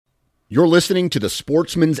You're listening to the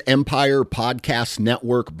Sportsman's Empire Podcast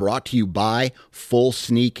Network, brought to you by Full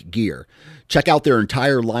Sneak Gear. Check out their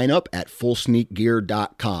entire lineup at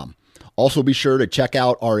fullsneakgear.com. Also be sure to check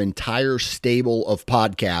out our entire stable of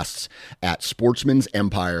podcasts at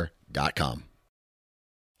sportsmansempire.com.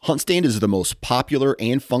 HuntStand is the most popular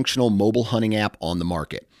and functional mobile hunting app on the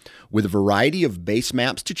market. With a variety of base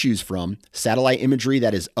maps to choose from, satellite imagery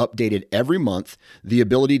that is updated every month, the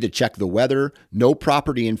ability to check the weather, know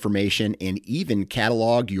property information, and even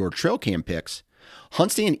catalog your trail cam pics,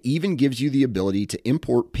 HuntStand even gives you the ability to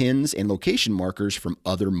import pins and location markers from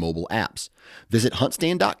other mobile apps. Visit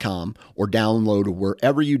huntstand.com or download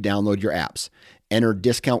wherever you download your apps. Enter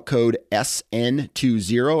discount code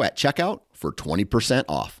SN20 at checkout for 20%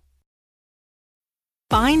 off.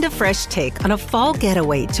 Find a fresh take on a fall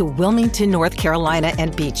getaway to Wilmington, North Carolina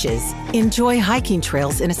and beaches. Enjoy hiking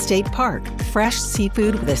trails in a state park, fresh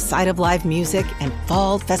seafood with a side of live music, and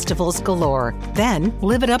fall festivals galore. Then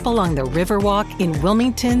live it up along the Riverwalk in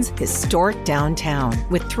Wilmington's historic downtown.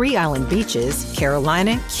 With 3 island beaches,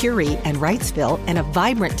 Carolina, Curie, and Wrightsville, and a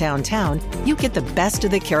vibrant downtown, you get the best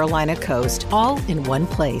of the Carolina coast all in one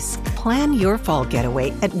place. Plan your fall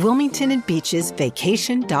getaway at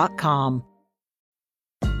WilmingtonandBeachesVacation.com.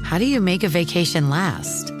 How do you make a vacation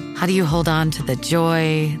last? How do you hold on to the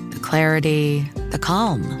joy, the clarity, the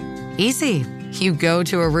calm? Easy. You go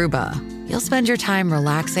to Aruba. You'll spend your time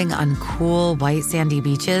relaxing on cool, white, sandy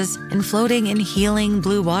beaches and floating in healing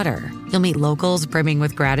blue water. You'll meet locals brimming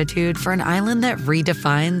with gratitude for an island that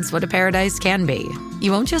redefines what a paradise can be.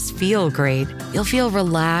 You won't just feel great. You'll feel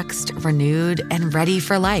relaxed, renewed, and ready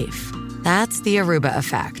for life. That's the Aruba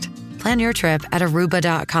effect. Plan your trip at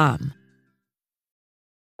Aruba.com.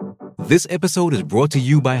 This episode is brought to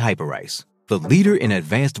you by Hyperice, the leader in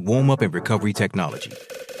advanced warm-up and recovery technology.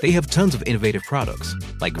 They have tons of innovative products,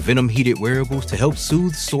 like Venom-heated wearables to help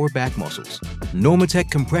soothe sore back muscles,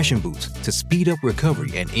 Normatec compression boots to speed up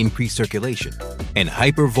recovery and increase circulation, and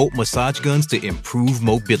Hypervolt massage guns to improve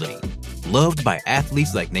mobility. Loved by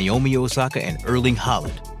athletes like Naomi Osaka and Erling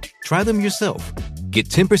Haaland. Try them yourself. Get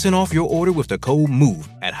 10% off your order with the code MOVE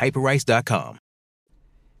at Hyperice.com.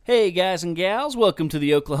 Hey guys and gals, welcome to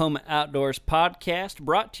the Oklahoma Outdoors Podcast,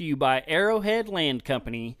 brought to you by Arrowhead Land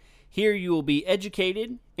Company. Here you will be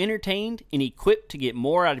educated, entertained, and equipped to get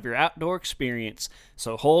more out of your outdoor experience.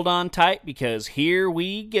 So hold on tight, because here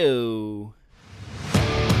we go.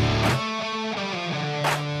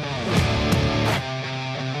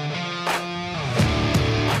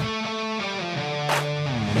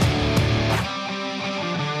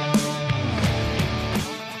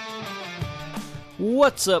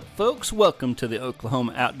 What's up, folks? Welcome to the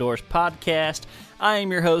Oklahoma Outdoors Podcast. I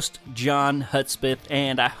am your host, John Hudspeth,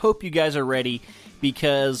 and I hope you guys are ready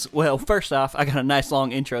because, well, first off, I got a nice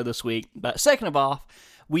long intro this week, but second of all,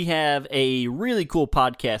 we have a really cool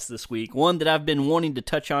podcast this week, one that I've been wanting to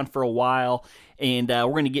touch on for a while, and we're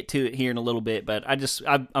going to get to it here in a little bit, but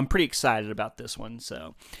I'm pretty excited about this one.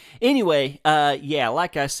 So anyway,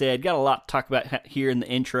 like I said, got a lot to talk about here in the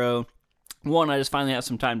intro. One, I just finally have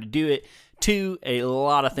some time to do it. 2, a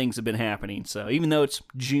lot of things have been happening. So even though it's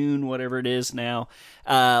June, whatever it is now,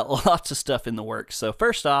 lots of stuff in the works. So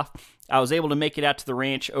first off, I was able to make it out to the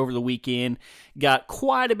ranch over the weekend. Got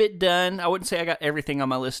quite a bit done. I wouldn't say I got everything on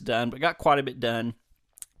my list done, but got quite a bit done.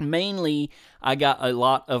 Mainly, I got a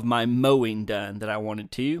lot of my mowing done that I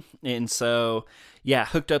wanted to. And so, yeah,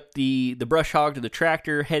 hooked up the brush hog to the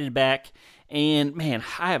tractor, headed back. And man,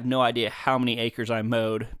 I have no idea how many acres I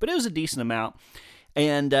mowed, but it was a decent amount.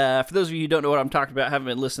 And for those of you who don't know what I'm talking about, haven't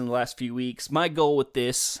been listening the last few weeks, my goal with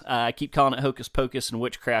this, I keep calling it hocus pocus and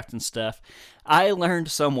witchcraft and stuff. I learned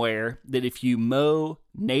somewhere that if you mow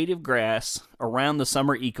native grass around the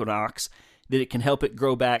summer equinox, that it can help it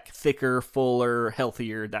grow back thicker, fuller,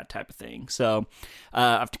 healthier, that type of thing. So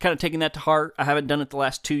I've kind of taken that to heart. I haven't done it the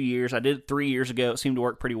last 2 years. I did it 3 years ago. It seemed to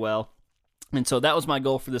work pretty well. And so that was my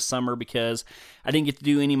goal for this summer because I didn't get to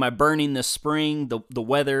do any of my burning this spring. The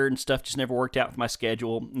weather and stuff just never worked out with my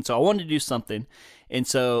schedule. And so I wanted to do something. And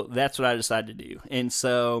so that's what I decided to do. And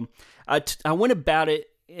so I went about it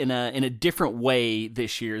in a different way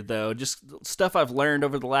this year, though. Just stuff I've learned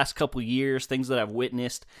over the last couple years, things that I've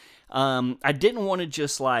witnessed. I didn't want to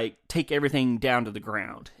just like take everything down to the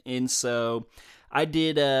ground. And so I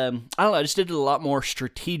did, I just did it a lot more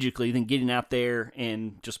strategically than getting out there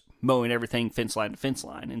and just mowing everything fence line to fence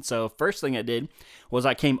line. And so first thing I did was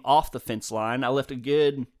I came off the fence line. I left a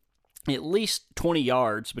good at least 20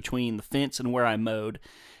 yards between the fence and where I mowed.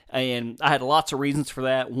 And I had lots of reasons for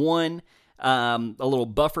that. One, a little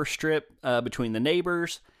buffer strip between the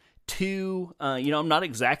neighbors. Two, I'm not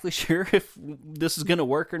exactly sure if this is going to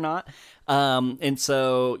work or not. And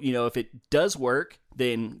so, if it does work,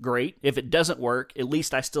 then great. If it doesn't work, at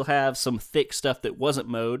least I still have some thick stuff that wasn't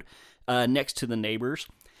mowed next to the neighbors.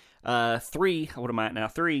 Three, what am I at now?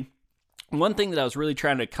 Three. One thing that I was really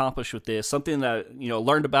trying to accomplish with this, something that I,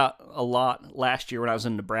 learned about a lot last year when I was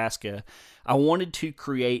in Nebraska, I wanted to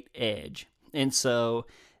create edge. And so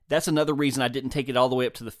that's another reason I didn't take it all the way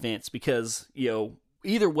up to the fence because,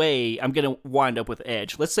 either way, I'm going to wind up with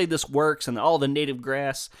edge. Let's say this works and all the native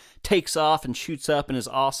grass takes off and shoots up and is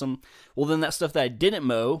awesome. Well, then that stuff that I didn't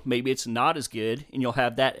mow, maybe it's not as good and you'll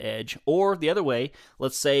have that edge. Or the other way,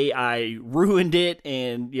 let's say I ruined it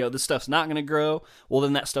and, this stuff's not going to grow. Well,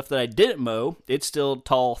 then that stuff that I didn't mow, it's still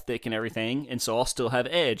tall, thick, and everything. And so I'll still have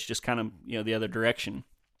edge, just kind of, the other direction.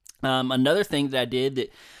 Another thing that I did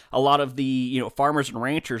that a lot of the, farmers and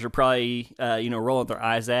ranchers are probably, rolling their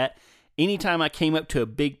eyes at, anytime I came up to a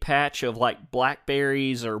big patch of like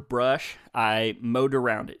blackberries or brush, I mowed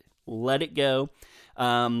around it, let it go.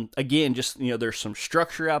 Again, just, there's some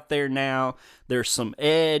structure out there now. There's some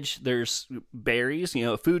edge. There's berries,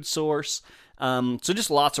 a food source. So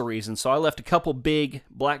just lots of reasons. So I left a couple big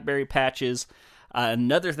blackberry patches.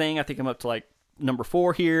 Another thing, I think I'm up to like number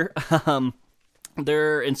 4 here.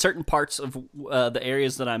 There, in certain parts of the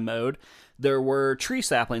areas that I mowed, there were tree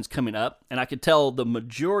saplings coming up, and I could tell the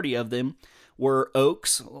majority of them were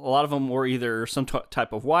oaks. A lot of them were either some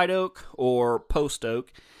type of white oak or post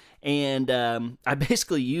oak, and I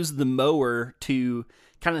basically used the mower to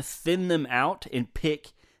kind of thin them out and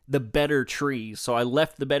pick the better trees. So I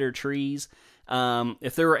left the better trees.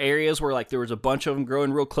 If there were areas where like there was a bunch of them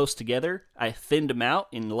growing real close together, I thinned them out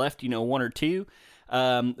and left, 1 or 2.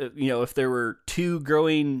 If there were 2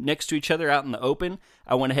 growing next to each other out in the open,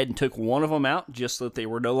 I went ahead and took one of them out just so that they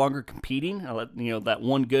were no longer competing. I let, that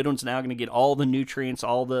one good one's now going to get all the nutrients,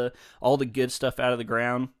 all the good stuff out of the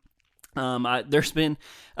ground. There's been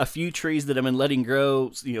a few trees that I've been letting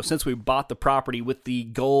grow, since we bought the property with the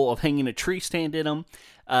goal of hanging a tree stand in them.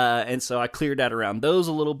 And so I cleared out around those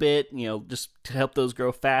a little bit, just to help those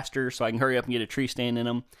grow faster so I can hurry up and get a tree stand in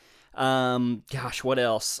them. What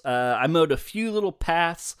else? I mowed a few little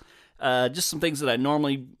paths, just some things that I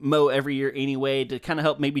normally mow every year anyway to kind of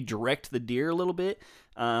help maybe direct the deer a little bit.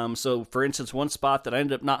 So for instance, one spot that I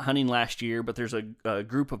ended up not hunting last year, but there's a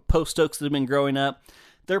group of post oaks that have been growing up.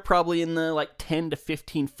 They're probably in the like 10 to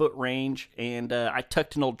 15 foot range. And, I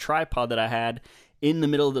tucked an old tripod that I had in the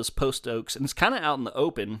middle of those post oaks, and it's kind of out in the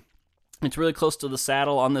open. It's really close to the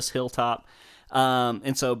saddle on this hilltop.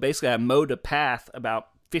 And so basically I mowed a path about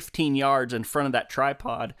 15 yards in front of that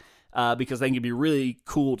tripod because they can be really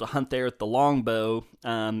cool to hunt there with the longbow.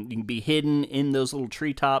 You can be hidden in those little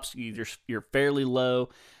treetops. You're fairly low,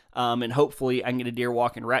 and hopefully I can get a deer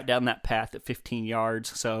walking right down that path at 15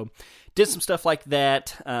 yards. So did some stuff like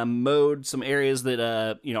that, mowed some areas that,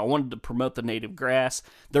 I wanted to promote the native grass.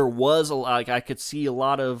 There was I could see a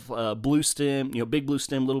lot of blue stem, big blue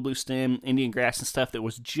stem, little blue stem, Indian grass and stuff that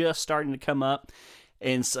was just starting to come up.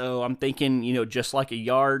 And so I'm thinking, just like a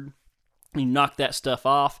yard, you knock that stuff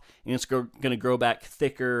off, and it's going to grow back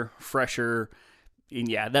thicker, fresher. And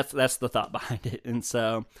yeah, that's the thought behind it. And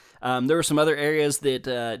so there were some other areas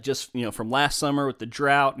that just, from last summer with the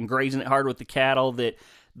drought and grazing it hard with the cattle, that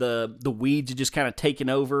the weeds had just kind of taken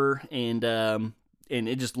over, and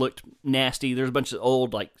it just looked nasty. There's a bunch of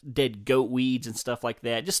old, like, dead goat weeds and stuff like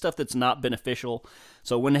that, just stuff that's not beneficial.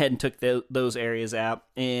 So I went ahead and took those areas out.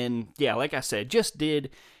 And yeah, like I said, just did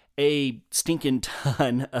a stinking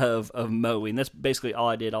ton of mowing. That's basically all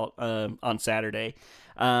I did on Saturday.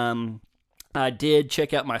 I did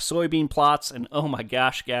check out my soybean plots, and oh my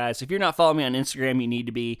gosh, guys, if you're not following me on Instagram, you need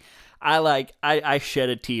to be. I shed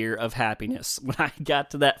a tear of happiness when I got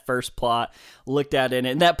to that first plot, looked out in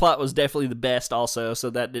it, and that plot was definitely the best also, so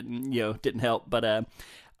that didn't help, but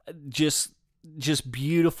just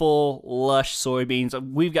beautiful, lush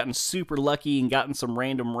soybeans. We've gotten super lucky and gotten some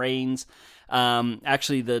random rains.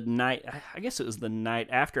 Actually, I guess it was the night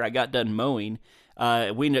after I got done mowing,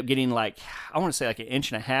 we ended up getting I want to say like 1.5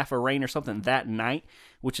 inches of rain or something that night,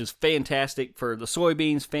 which is fantastic for the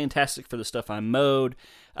soybeans, fantastic for the stuff I mowed,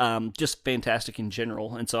 just fantastic in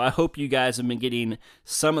general. And so I hope you guys have been getting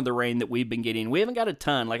some of the rain that we've been getting. We haven't got a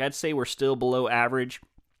ton. I'd say we're still below average,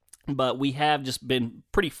 but we have just been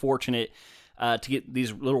pretty fortunate to get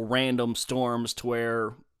these little random storms to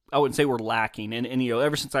where I wouldn't say we're lacking. And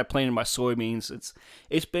ever since I planted my soybeans,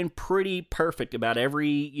 it's been pretty perfect. About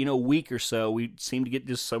every week or so, we seem to get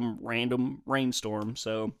just some random rainstorm.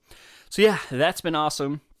 So yeah, that's been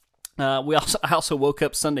awesome. I also woke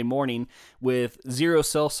up Sunday morning with zero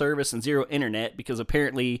cell service and zero internet because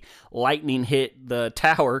apparently lightning hit the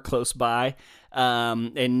tower close by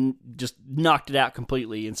and just knocked it out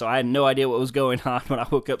completely. And so I had no idea what was going on when I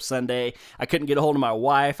woke up Sunday. I couldn't get a hold of my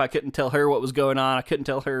wife. I couldn't tell her what was going on. I couldn't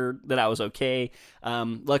tell her that I was okay.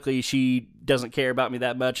 Luckily, she doesn't care about me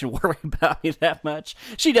that much and worry about me that much.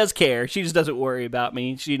 She does care. She just doesn't worry about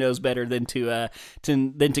me. She knows better than to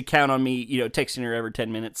count on me, texting her every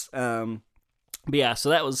 10 minutes. But yeah, so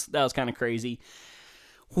that was kind of crazy.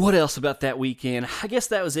 What else about that weekend? I guess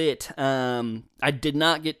that was it. I did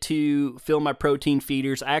not get to fill my protein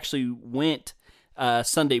feeders. I actually went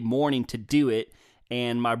Sunday morning to do it,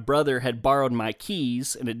 and my brother had borrowed my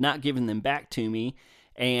keys and had not given them back to me,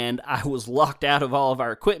 and I was locked out of all of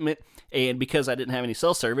our equipment, and because I didn't have any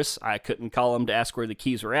cell service, I couldn't call him to ask where the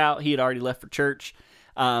keys were out. He had already left for church,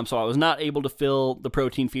 so I was not able to fill the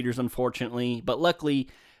protein feeders, unfortunately, but luckily,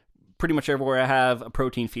 pretty much everywhere I have a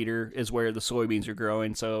protein feeder is where the soybeans are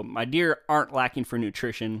growing. So my deer aren't lacking for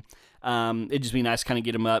nutrition. It'd just be nice to kind of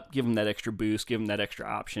get them up, give them that extra boost, give them that extra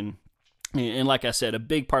option. And like I said, a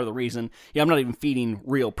big part of the reason, I'm not even feeding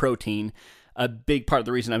real protein. A big part of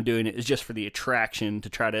the reason I'm doing it is just for the attraction to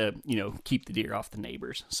try to, keep the deer off the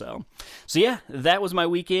neighbors. So yeah, that was my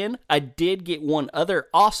weekend. I did get one other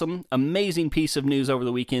awesome, amazing piece of news over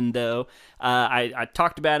the weekend, though. I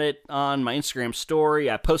talked about it on my Instagram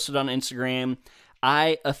story. I posted on Instagram.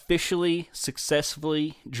 I officially,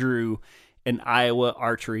 successfully drew an Iowa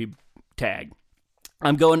archery tag.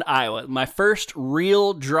 I'm going to Iowa. My first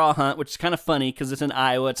real draw hunt, which is kind of funny because it's in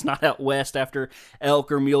Iowa. It's not out west after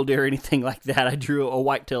elk or mule deer or anything like that. I drew a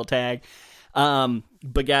whitetail tag.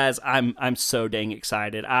 But guys, I'm so dang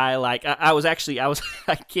excited. I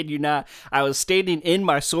kid you not, I was standing in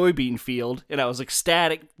my soybean field and I was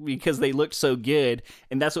ecstatic because they looked so good.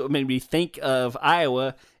 And that's what made me think of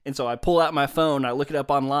Iowa. And so I pull out my phone, I look it up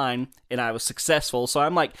online, and I was successful. So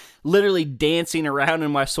I'm like literally dancing around in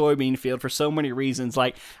my soybean field for so many reasons.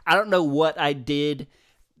 Like, I don't know what I did,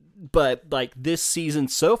 but like this season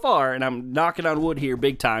so far, and I'm knocking on wood here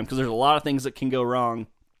big time because there's a lot of things that can go wrong.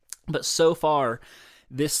 But so far,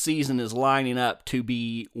 this season is lining up to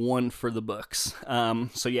be one for the books.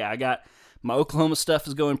 So yeah, I got my Oklahoma stuff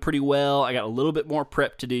is going pretty well. I got a little bit more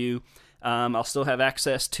prep to do. I'll still have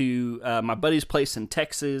access to my buddy's place in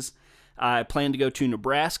Texas. I plan to go to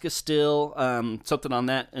Nebraska still, something on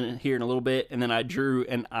that here in a little bit, and then I drew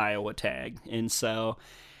an Iowa tag. And so,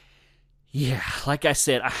 yeah, like I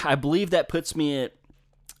said, I believe that puts me at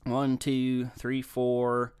 1, 2, 3,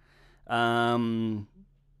 4,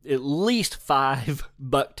 at least 5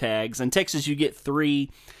 buck tags. In Texas, you get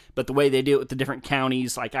 3, but the way they do it with the different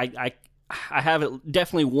counties, like I have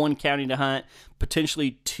definitely 1 county to hunt,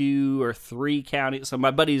 potentially 2 or 3 counties. So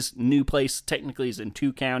my buddy's new place technically is in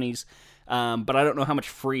 2 counties, but I don't know how much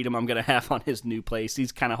freedom I'm going to have on his new place.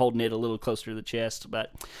 He's kind of holding it a little closer to the chest.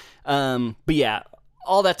 But yeah,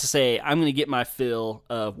 all that to say, I'm going to get my fill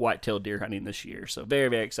of whitetail deer hunting this year. So very,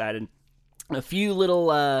 very excited. A few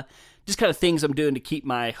little just kind of things I'm doing to keep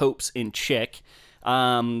my hopes in check.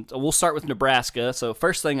 We'll start with Nebraska. So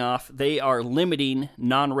first thing off, they are limiting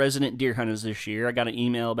non-resident deer hunters this year. I got an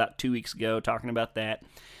email about 2 weeks ago talking about that.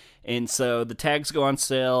 And so the tags go on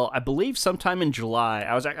sale, I believe sometime in July.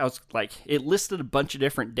 I was like, it listed a bunch of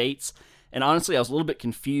different dates. And honestly, I was a little bit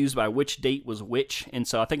confused by which date was which. And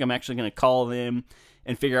so I think I'm actually going to call them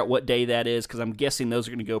and figure out what day that is because I'm guessing those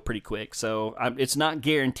are going to go pretty quick. So it's not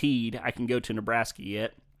guaranteed I can go to Nebraska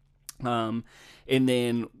yet. And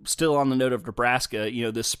then still on the note of Nebraska,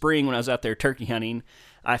 this spring when I was out there turkey hunting,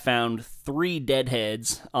 I found 3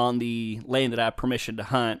 deadheads on the land that I have permission to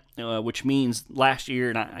hunt, which means last year,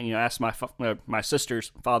 and I asked my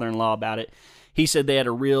sister's father-in-law about it. He said they had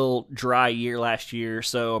a real dry year last year,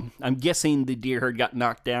 so I'm guessing the deer herd got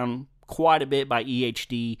knocked down quite a bit by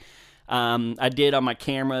EHD. I did on my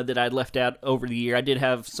camera that I'd left out over the year. I did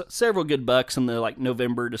have several good bucks in the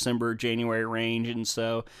November, December, January range, and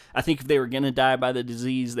so I think if they were going to die by the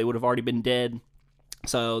disease, they would have already been dead.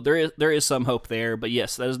 So there is some hope there, but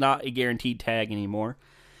yes, that is not a guaranteed tag anymore.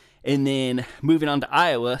 And then moving on to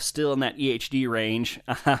Iowa, still in that EHD range,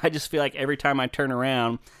 I just feel like every time I turn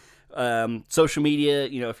around, social media,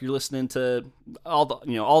 if you're listening to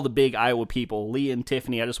all the big Iowa people, Lee and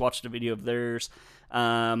Tiffany, I just watched a video of theirs.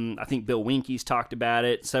 I think Bill Winke's talked about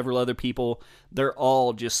it. Several other people, they're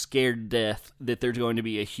all just scared to death that there's going to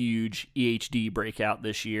be a huge EHD breakout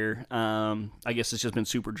this year. I guess it's just been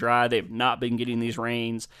super dry. They've not been getting these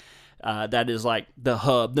rains. That is like the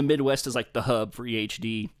hub. The Midwest is like the hub for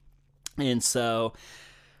EHD. And so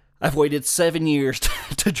I've waited 7 years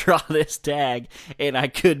to draw this tag, and I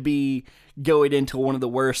could be going into one of the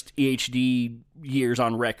worst EHD years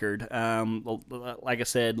on record. Like I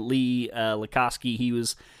said, Lee Lukoski, he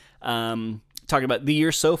was talking about the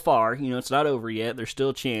year so far. It's not over yet. There's still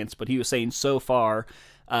a chance, but he was saying so far,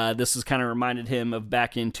 this has kind of reminded him of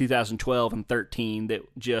back in 2012 and 13 that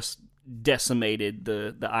just decimated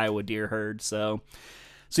the Iowa deer herd. So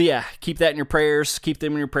yeah, keep that in your prayers. Keep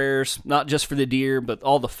them in your prayers, not just for the deer, but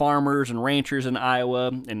all the farmers and ranchers in Iowa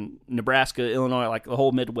and Nebraska, Illinois, like the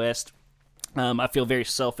whole Midwest. I feel very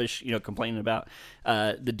selfish, complaining about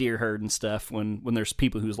the deer herd and stuff when there's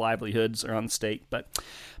people whose livelihoods are on the stake. But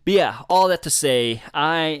yeah, all that to say,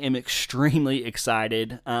 I am extremely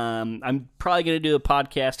excited. I'm probably going to do a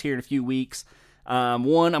podcast here in a few weeks.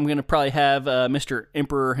 One, I'm going to probably have Mr.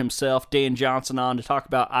 Emperor himself, Dan Johnson, on to talk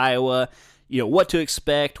about Iowa, what to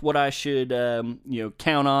expect, what I should,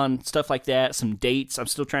 count on, stuff like that, some dates. I'm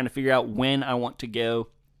still trying to figure out when I want to go.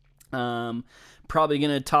 Probably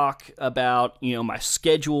going to talk about, my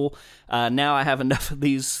schedule. Now I have enough of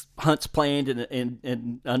these hunts planned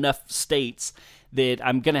in enough states that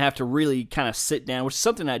I'm going to have to really kind of sit down, which is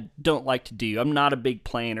something I don't like to do. I'm not a big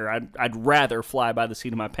planner. I'd rather fly by the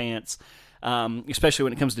seat of my pants, especially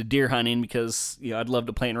when it comes to deer hunting, because, I'd love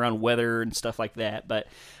to plan around weather and stuff like that. But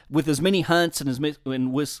with as many hunts with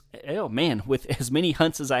as many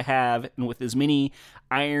hunts as I have, and with as many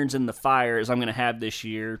irons in the fire as I'm going to have this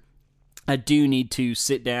year, I do need to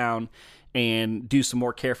sit down and do some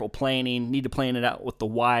more careful planning. Need to plan it out with the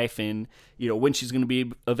wife, and when she's going to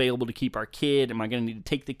be available to keep our kid. Am I going to need to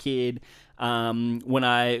take the kid? When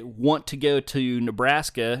I want to go to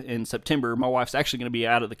Nebraska in September, my wife's actually going to be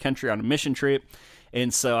out of the country on a mission trip,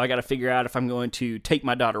 and so I got to figure out if I'm going to take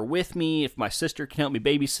my daughter with me, if my sister can help me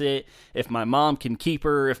babysit, if my mom can keep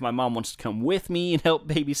her, if my mom wants to come with me and help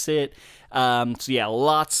babysit. So yeah,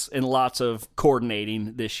 lots and lots of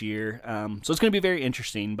coordinating this year. So it's going to be very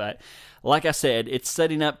interesting, but like I said, it's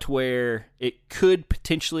setting up to where it could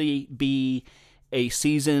potentially be a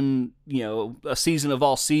season, a season of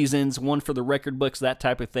all seasons, one for the record books, that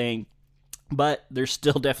type of thing. But there's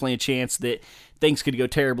still definitely a chance that things could go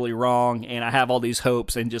terribly wrong, and I have all these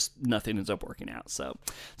hopes, and just nothing ends up working out. So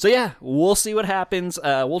yeah, we'll see what happens.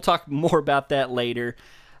 We'll talk more about that later.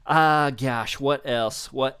 Gosh, what else?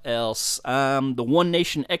 The One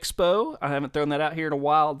Nation Expo, I haven't thrown that out here in a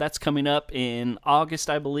while. That's coming up in August,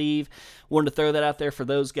 I believe. Wanted to throw that out there for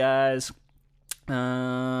those guys.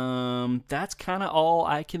 That's kind of all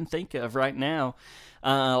I can think of right now.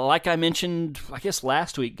 Like I mentioned, I guess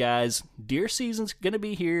last week, guys, deer season's going to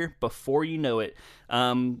be here before you know it.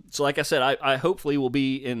 So like I said, I hopefully will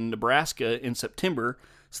be in Nebraska in September.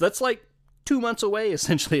 So that's like 2 months away,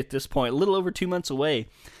 essentially, at this point, a little over 2 months away.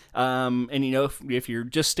 And if you're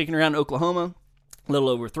just sticking around Oklahoma, a little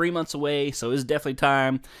over 3 months away. So it's definitely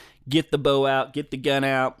time. Get the bow out, get the gun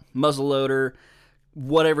out, muzzleloader,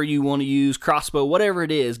 whatever you want to use, crossbow, whatever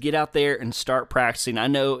it is, get out there and start practicing. I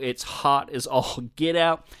know it's hot as all get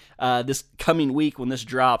out. This coming week when this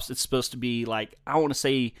drops, it's supposed to be like, I want to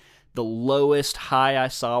say the lowest high I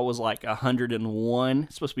saw was like 101.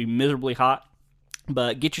 It's supposed to be miserably hot.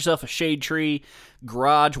 But get yourself a shade tree,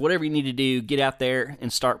 garage, whatever you need to do, get out there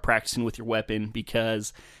and start practicing with your weapon,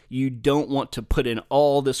 because you don't want to put in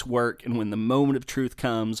all this work and when the moment of truth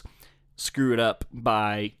comes, screw it up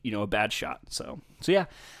by, a bad shot. So yeah,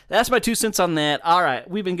 that's my 2 cents on that. All right,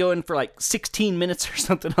 we've been going for like 16 minutes or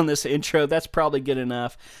something on this intro. That's probably good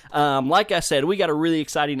enough. Like I said, we got a really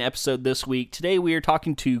exciting episode this week. Today we are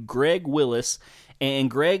talking to Greg Willis,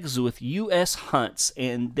 and Greg's with U.S. Hunts,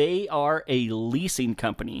 and they are a leasing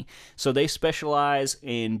company. So they specialize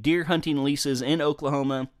in deer hunting leases in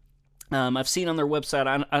Oklahoma. I've seen on their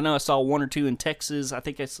website, I know I saw one or two in Texas. I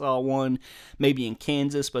think I saw one maybe in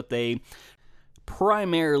Kansas, but they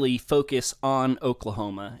primarily focus on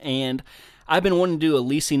Oklahoma. And I've been wanting to do a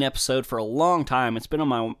leasing episode for a long time. It's been on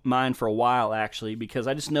my mind for a while, actually, because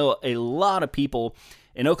I just know a lot of people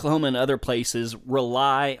in Oklahoma and other places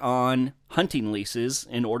rely on hunting leases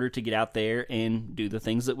in order to get out there and do the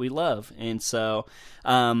things that we love. And so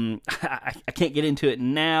I can't get into it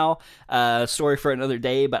now, story for another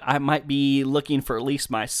day, but I might be looking for a lease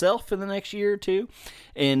myself in the next year or two.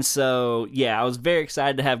 And so, yeah, I was very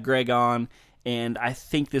excited to have Greg on, and I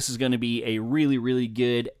think this is going to be a really, really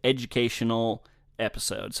good educational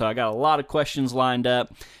episode. So I got a lot of questions lined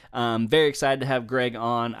up. Very excited to have Greg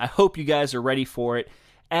on. I hope you guys are ready for it.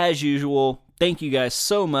 As usual, thank you guys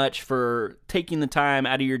so much for taking the time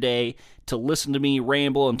out of your day to listen to me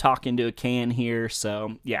ramble and talk into a can here.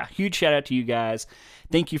 So yeah, huge shout out to you guys.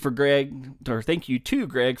 Thank you to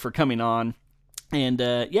Greg for coming on. And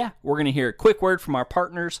we're going to hear a quick word from our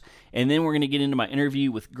partners, and then we're going to get into my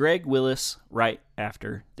interview with Greg Willis right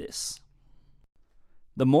after this.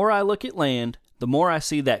 The more I look at land, the more I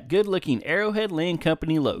see that good-looking Arrowhead Land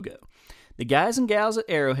Company logo. The guys and gals at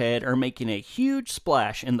Arrowhead are making a huge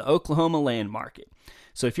splash in the Oklahoma land market.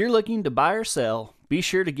 So if you're looking to buy or sell, be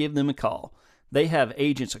sure to give them a call. They have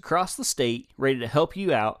agents across the state ready to help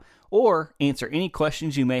you out or answer any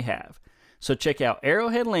questions you may have. So check out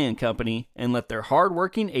Arrowhead Land Company and let their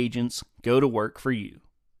hard-working agents go to work for you.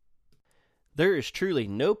 There is truly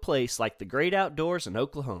no place like the great outdoors in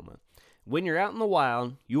Oklahoma. When you're out in the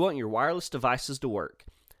wild, you want your wireless devices to work.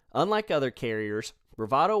 Unlike other carriers,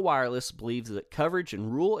 Bravado Wireless believes that coverage in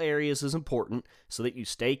rural areas is important so that you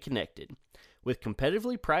stay connected. With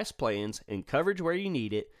competitively priced plans and coverage where you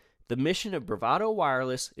need it, the mission of Bravado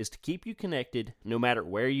Wireless is to keep you connected no matter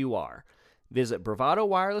where you are. Visit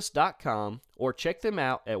bravadowireless.com or check them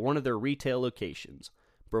out at one of their retail locations.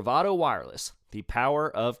 Bravado Wireless, the power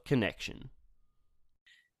of connection.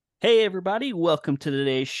 Hey everybody, welcome to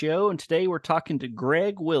today's show, and today we're talking to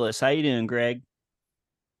Greg Willis. How you doing, Greg?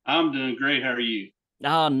 I'm doing great. How are you?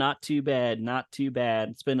 Oh, not too bad, not too bad.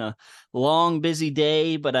 It's been a long, busy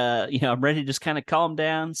day, but I'm ready to just kind of calm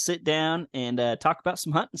down, sit down, and talk about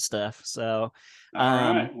some hunting stuff. So,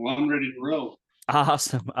 all right. Well, I'm ready to roll.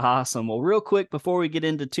 Awesome. Well, real quick, before we get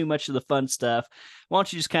into too much of the fun stuff, why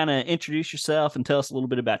don't you just kind of introduce yourself and tell us a little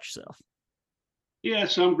bit about yourself? Yeah,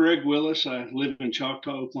 so I'm Greg Willis. I live in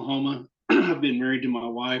Choctaw, Oklahoma. I've been married to my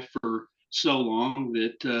wife for so long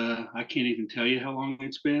that I can't even tell you how long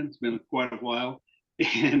it's been. It's been quite a while.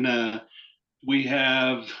 And we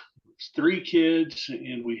have 3 kids,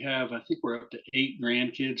 and I think we're up to 8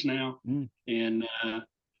 grandkids now. And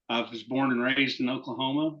I was born and raised in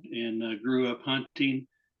Oklahoma and grew up hunting.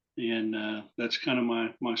 And that's kind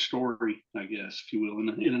of my story, I guess, if you will,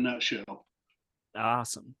 in a nutshell.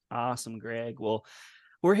 Awesome, Greg. Well,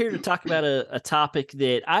 we're here to talk about a topic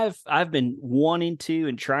that I've been wanting to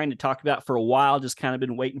and trying to talk about for a while, just kind of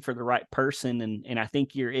been waiting for the right person, and I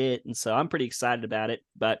think you're it. And so I'm pretty excited about it.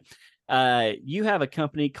 But you have a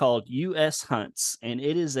company called US Hunts, and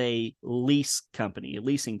it is a leasing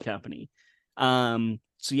company.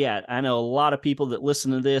 So yeah, I know a lot of people that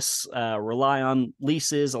listen to this rely on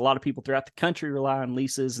leases. A lot of people throughout the country rely on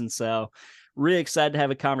leases. And so really excited to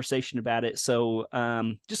have a conversation about it. So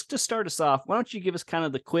just to start us off, why don't you give us kind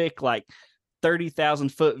of the quick, 30,000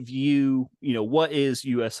 foot view, what is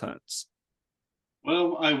US Hunts?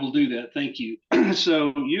 Well, I will do that. Thank you.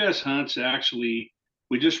 So US Hunts, actually,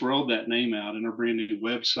 we just rolled that name out in our brand new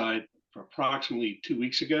website for approximately 2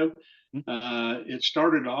 weeks ago. It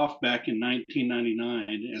started off back in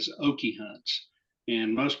 1999 as Okie Hunts.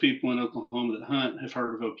 And most people in Oklahoma that hunt have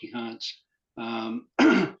heard of Okie Hunts.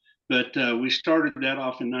 But we started that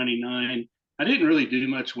off in 99. I didn't really do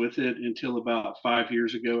much with it until about 5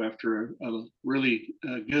 years ago after a really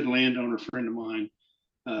good landowner friend of mine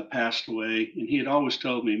passed away. And he had always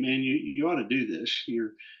told me, man, you ought to do this.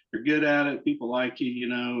 You're good at it. People like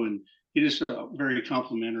you, and he just very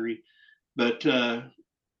complimentary. But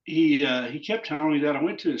he kept telling me that. I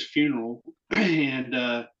went to his funeral, and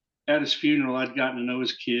at his funeral, I'd gotten to know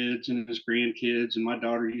his kids and his grandkids, and my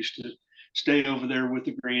daughter used to stay over there with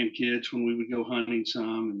the grandkids when we would go hunting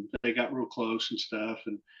some, and they got real close and stuff.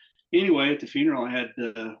 And anyway, at the funeral, I had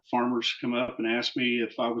farmers come up and ask me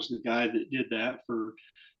if I was the guy that did that for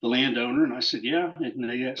the landowner, and I said, yeah. And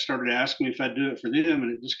they started asking me if I'd do it for them,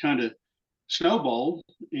 and it just kind of snowballed,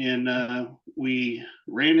 and we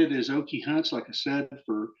ran it as Okie Hunts, like I said,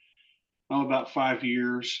 for about 5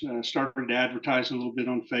 years. Started advertising a little bit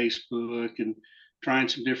on Facebook and trying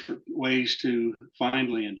some different ways to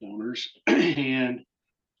find landowners. And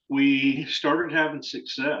we started having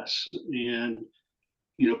success and,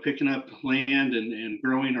 picking up land and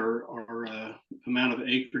growing our amount of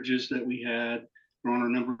acreages that we had, growing our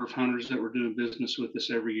number of hunters that were doing business with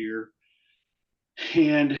us every year.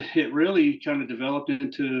 And it really kind of developed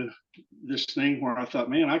into this thing where I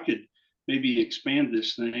thought, man, I could maybe expand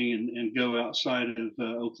this thing and go outside of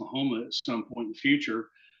Oklahoma at some point in the future.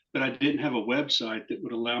 But I didn't have a website that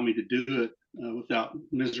would allow me to do it without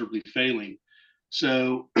miserably failing.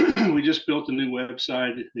 So we just built a new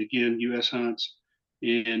website, again, US Hunts,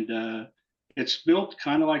 and it's built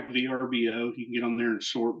kind of like VRBO. You can get on there and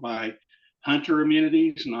sort by hunter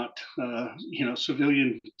amenities, not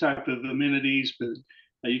civilian type of amenities, but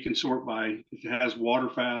you can sort by if it has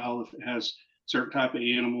waterfowl, if it has certain type of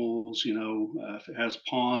animals, if it has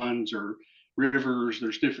ponds or rivers,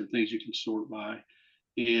 there's different things you can sort by.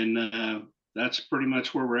 And that's pretty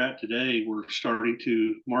much where we're at today. We're starting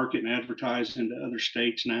to market and advertise into other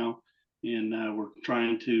states now, and we're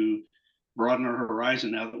trying to broaden our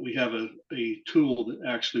horizon now that we have a tool that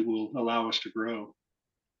actually will allow us to grow.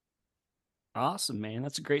 Awesome, man.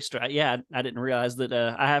 That's a great story. Yeah, I didn't realize that.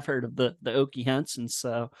 I have heard of the Okie hunts, and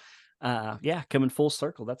so yeah, coming full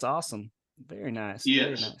circle. That's awesome. Very nice.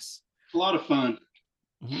 Very Yes, nice. it's a lot of fun.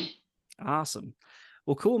 Mhm. Awesome.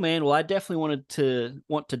 Well, cool, man. Well, I definitely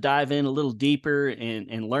want to dive in a little deeper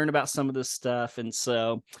and learn about some of this stuff. And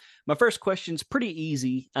so, my first question is pretty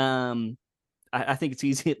easy. I think it's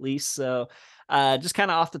easy at least. So, just kind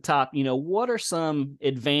of off the top, what are some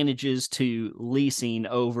advantages to leasing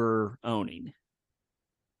over owning?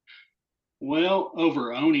 Well,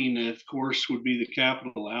 over owning, of course, would be the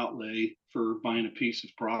capital outlay for buying a piece of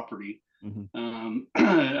property. Hmm.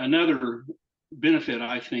 Another benefit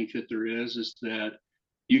I think that there is that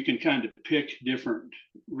you can kind of pick different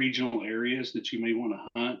regional areas that you may want to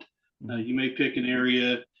hunt. Hmm. You may pick an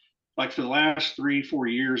area like for the last 3, 4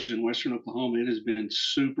 years in Western Oklahoma, it has been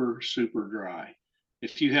super, super dry.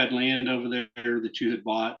 If you had land over there that you had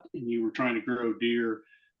bought and you were trying to grow deer,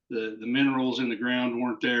 the minerals in the ground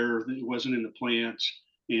weren't there. It wasn't in the plants,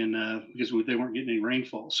 and because they weren't getting any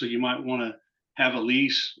rainfall. So you might want to have a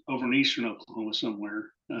lease over in eastern Oklahoma somewhere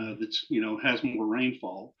that's has more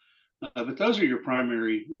rainfall. But those are your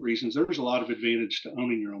primary reasons. There's a lot of advantage to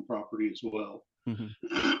owning your own property as well.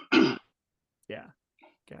 Hmm. Yeah,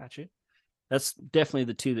 gotcha. That's definitely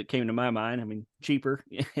the two that came to my mind. I mean, cheaper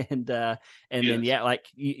and then Yes. yeah, like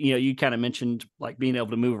you kind of mentioned like being able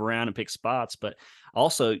to move around and pick spots, but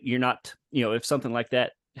also you're not, if something like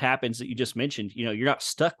that happens that you just mentioned, you're not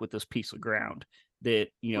stuck with this piece of ground that,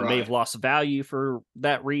 may have Right. lost value for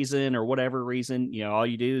that reason or whatever reason. All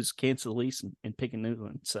you do is cancel the lease and pick a new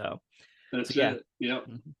one. So That's yeah. it. Yep.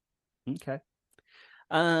 Mhm. Okay.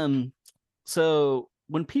 Um, so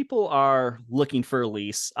when people are looking for a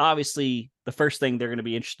lease, obviously the first thing they're going to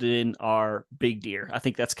be interested in are big deer. I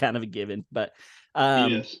think that's kind of a given. But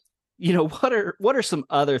um, Yes. what are some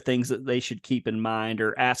other things that they should keep in mind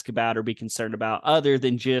or ask about or be concerned about other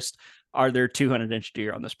than just are there 200-inch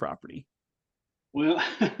deer on this property? Well,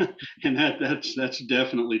 and that's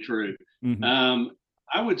definitely true. Hmm. Um,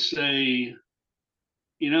 I would say,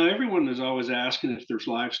 everyone is always asking if there's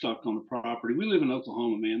livestock on the property. We live in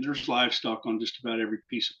Oklahoma, man. There's livestock on just about every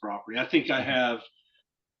piece of property. I think I have,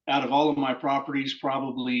 out of all of my properties,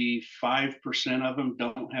 probably 5% of them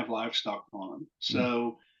don't have livestock on them.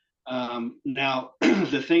 So now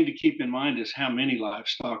the thing to keep in mind is how many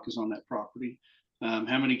livestock is on that property, how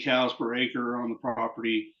many cows per acre are on the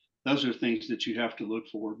property. Those are things that you have to look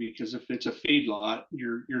for, because if it's a feedlot,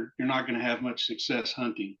 you're not going to have much success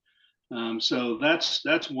hunting. So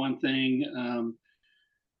that's one thing.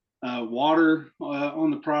 Water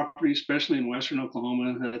on the property, especially in Western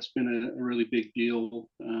Oklahoma, that's been a really big deal.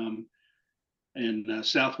 In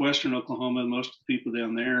southwestern Oklahoma, most of the people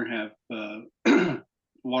down there have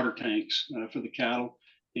water tanks for the cattle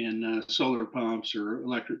and solar pumps or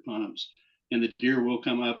electric pumps. And the deer will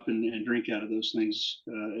come up and drink out of those things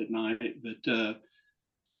at night. But,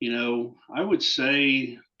 I would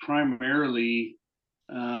say primarily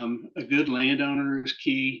a good landowner is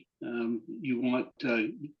key. You want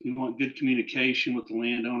good communication with the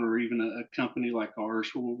landowner, or even a company like ours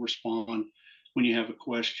who will respond when you have a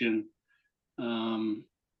question. um,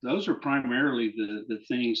 those are primarily the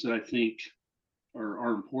things that I think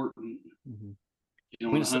are important, Hmm. I'm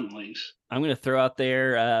on gonna a s- hunting lease. I'm gonna throw out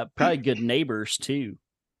there probably good neighbors too.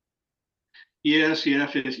 Yes, yeah.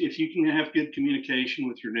 If you can have good communication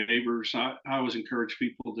with your neighbors, I always encourage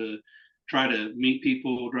people to try to meet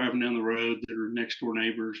people driving down the road that are next door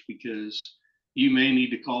neighbors, because you may need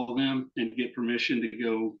to call them and get permission to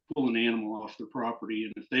go pull an animal off their property.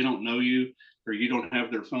 And if they don't know you, or you don't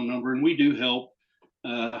have their phone number, and we do help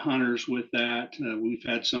hunters with that. We've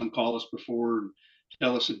had some call us before and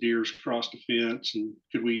tell us a deer's crossed a fence, and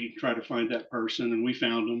could we try to find that person? And we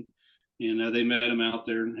found them, and they met them out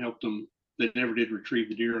there and helped them. They never did retrieve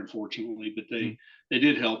the deer, unfortunately, but Mm. they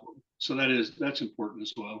did help them. So that's important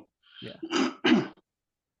as well. Yeah.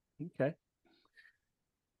 Okay.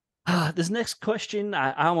 This next question,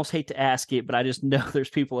 I almost hate to ask it, but I just know there's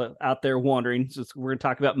people out there wondering. So we're going to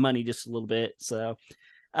talk about money just a little bit. So,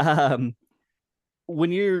 um,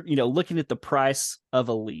 when you're, looking at the price of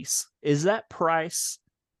a lease, is that price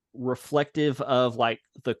reflective of like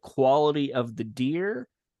the quality of the deer,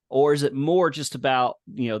 or is it more just about,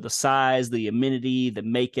 the size, the amenity, the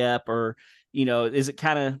makeup, or, is it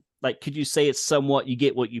kind of like, could you say it's somewhat you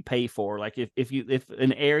get what you pay for? Like if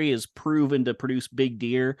an area is proven to produce big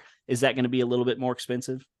deer, is that going to be a little bit more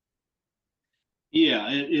expensive? Yeah,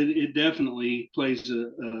 it definitely plays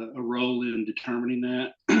a role in determining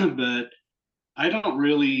that. But I don't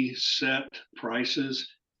really set prices.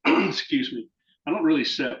 excuse me, I don't really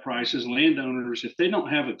set prices. Landowners, if they don't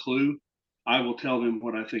have a clue, I will tell them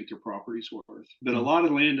what I think their property's worth. But a lot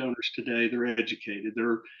of landowners today, they're educated.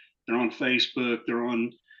 They're on Facebook. They're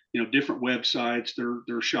on different websites.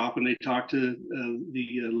 They're shopping. They talk to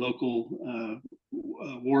the local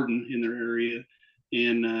warden in their area,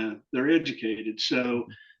 and they're educated. So,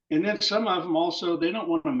 and then some of them also, they don't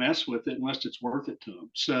want to mess with it unless it's worth it to them.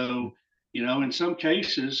 So, in some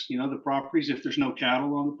cases, the properties, if there's no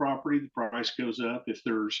cattle on the property, the price goes up. If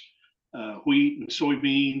there's wheat and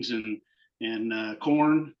soybeans and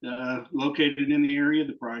corn located in the area,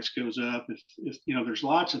 the price goes up. If there's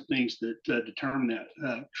lots of things that determine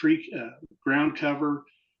that. Tree ground cover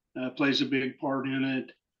plays a big part in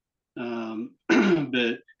it.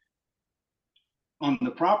 But on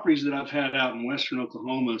the properties that I've had out in Western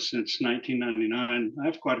Oklahoma since 1999, I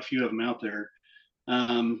have quite a few of them out there.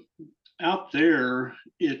 Out there,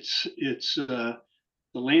 it's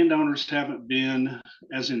the landowners haven't been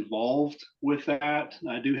as involved with that.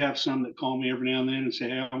 I do have some that call me every now and then and say,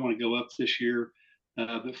 "Hey, I want to go up this year,"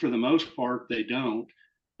 but for the most part, they don't.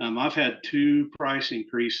 I've had 2 price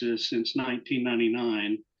increases since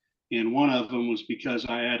 1999, and one of them was because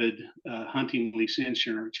I added hunting lease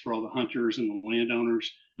insurance for all the hunters and the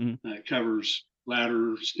landowners. It covers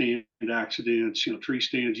ladder stand accidents, tree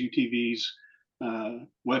stands, UTVs,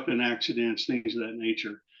 weapon accidents, things of that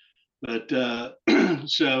nature. But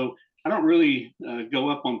so I don't really go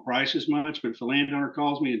up on price as much. But if a landowner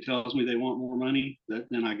calls me and tells me they want more money,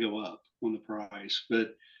 then I go up on the price.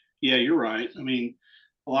 But yeah, you're right. I mean,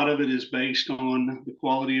 a lot of it is based on the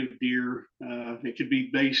quality of deer. It could be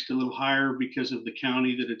based a little higher because of the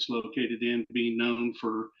county that it's located in, being known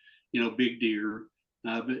for big deer.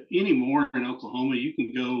 But anymore in Oklahoma, you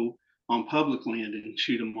can go on public land and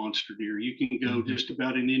shoot a monster deer. You can go just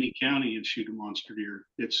about in any county and shoot a monster deer.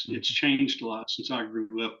 It's changed a lot since I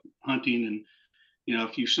grew up hunting. And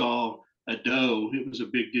if you saw a doe, it was a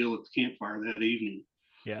big deal at the campfire that evening.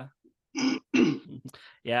 Yeah.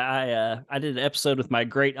 Yeah, I did an episode with my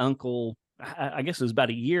great uncle. I guess it was about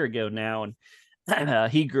a year ago now,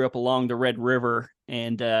 and he grew up along the Red River.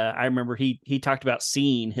 And I remember he talked about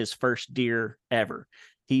seeing his first deer ever.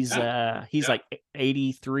 He's like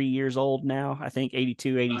 83 years old now, I think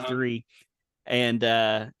 82, 83. And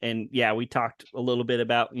yeah, we talked a little bit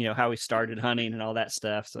about, how he started hunting and all that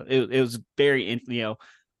stuff. So it was very,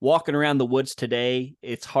 walking around the woods today,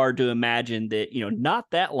 it's hard to imagine that, not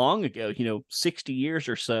that long ago, 60 years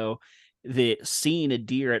or so, that seeing a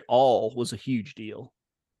deer at all was a huge deal.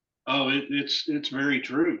 Oh, it's very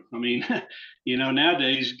true. I mean,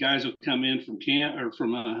 nowadays guys will come in from camp or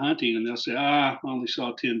from hunting, and they'll say, I only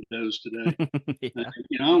saw 10 does today. Yeah.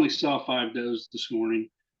 I only saw 5 does this morning.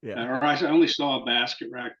 Yeah. Or I only saw a basket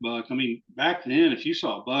rack buck. I mean, back then, if you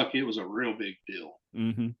saw a buck, it was a real big deal.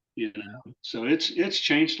 So it's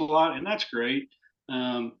changed a lot, and that's great.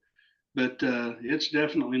 But it's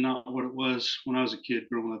definitely not what it was when I was a kid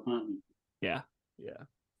growing up hunting. Yeah.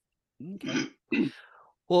 Okay.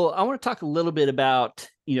 Well, I want to talk a little bit about,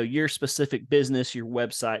 your specific business, your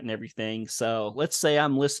website and everything. So let's say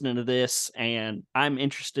I'm listening to this and I'm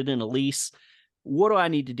interested in a lease. What do I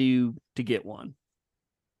need to do to get one?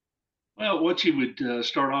 Well, what you would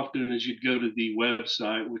start off doing is you'd go to the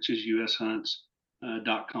website, which is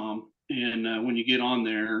ushunts.com. And when you get on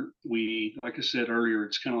there, like I said earlier,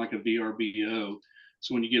 it's kind of like a VRBO.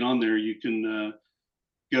 So when you get on there, you can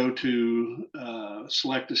go to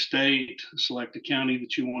select a state, select a county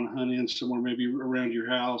that you want to hunt in, somewhere maybe around your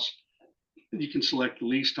house. You can select the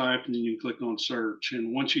lease type, and then you can click on search.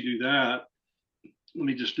 And once you do that, let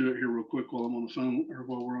me just do it here real quick while I'm on the phone, or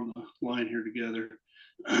while we're on the line here together.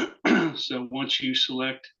 So once you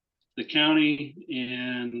select the county,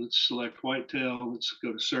 and let's select whitetail, let's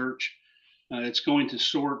go to search. It's going to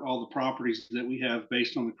sort all the properties that we have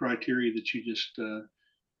based on the criteria that you just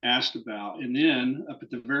asked about. And then up at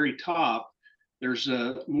the very top, there's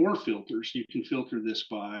more filters you can filter this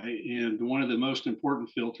by. And one of the most important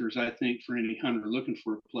filters, I think, for any hunter looking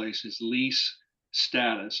for a place is lease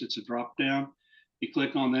status. It's a drop down. You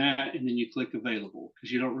click on that, and then you click available,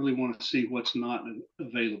 because you don't really want to see what's not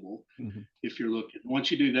available if you're looking.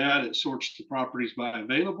 Once you do that, it sorts the properties by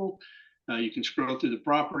available. You can scroll through the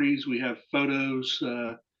properties. We have photos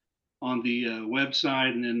on the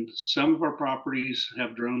website, and then some of our properties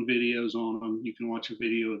have drone videos on them. You can watch a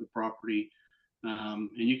video of the property,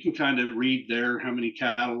 and you can kind of read there how many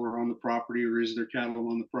cattle are on the property, or is there cattle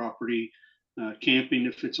on the property, camping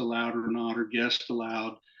if it's allowed or not, or guests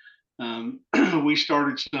allowed. We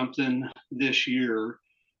started something this year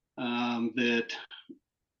that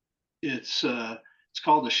it's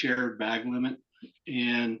called a shared bag limit,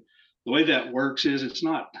 and the way that works is it's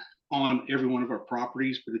not on every one of our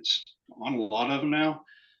properties, but it's on a lot of them now.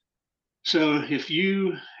 So if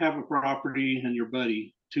you have a property and your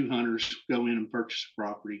buddy, two hunters, go in and purchase a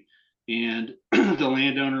property, and the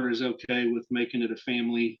landowner is okay with making it a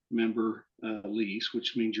family member lease,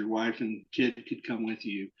 which means your wife and kid could come with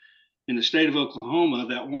you. In the state of Oklahoma,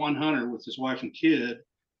 that one hunter with his wife and kid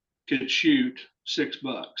could shoot $6.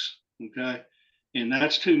 Okay. And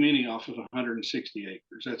that's too many off of 160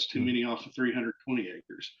 acres. That's too many off of 320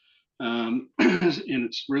 acres. And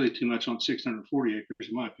it's really too much on 640 acres,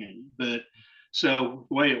 in my opinion. But so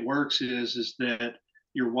the way it works is that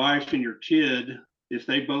your wife and your kid, if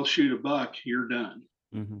they both shoot a buck, you're done.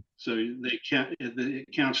 Mm-hmm. So they can't, it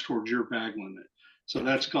counts towards your bag limit. So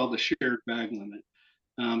that's called the shared bag limit.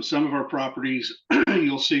 Some of our properties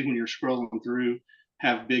you'll see when you're scrolling through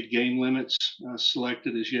have big game limits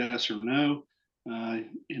selected as yes or no.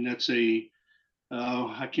 And that's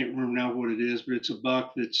I can't remember now what it is, but it's a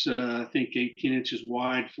buck that's I think 18 inches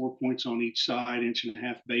wide, 4 points on each side, inch and a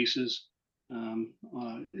half bases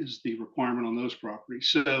is the requirement on those properties.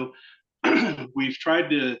 So we've tried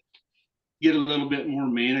to get a little bit more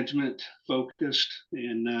management focused,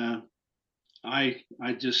 and I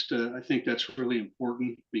think that's really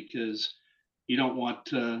important because you don't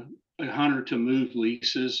want a hunter to move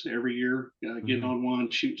leases every year. Get on one,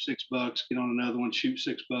 shoot $6, get on another one, shoot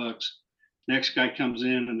 $6. Next guy comes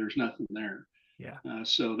in and there's nothing there. Yeah.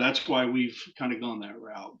 So that's why we've kind of gone that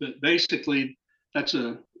route. But basically, that's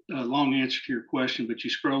a long answer to your question. But you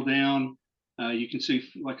scroll down, you can see,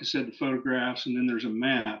 like I said, the photographs, and then there's a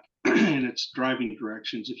map and it's driving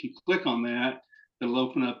directions. If you click on that, it'll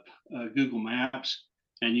open up Google Maps,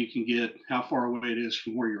 and you can get how far away it is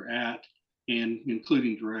from where you're at, and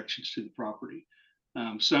including directions to the property.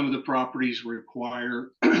 Some of the properties require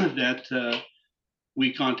that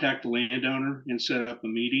we contact the landowner and set up a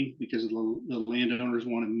meeting because the landowners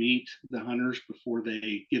want to meet the hunters before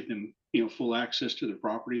they give them, full access to the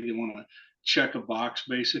property. They want to check a box,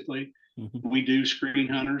 basically. Mm-hmm. We do screen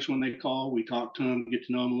hunters when they call. We talk to them, get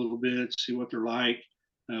to know them a little bit, see what they're like.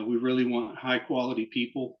 We really want high quality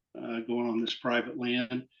people going on this private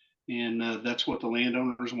land. And that's what the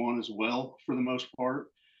landowners want as well, for the most part.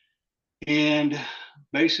 And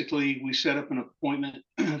basically, we set up an appointment.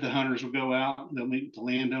 The hunters will go out, they'll meet with the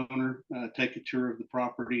landowner, take a tour of the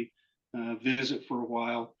property, visit for a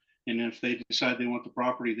while. And if they decide they want the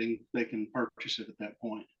property, then they can purchase it at that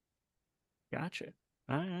point. Gotcha.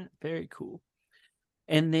 All right. Very cool.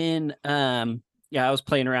 And then, I was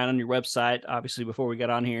playing around on your website, obviously, before we got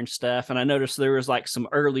on here and stuff. And I noticed there was like some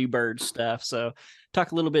early bird stuff. So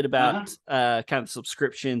talk a little bit about kind of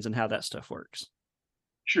subscriptions and how that stuff works.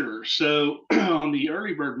 Sure. So on the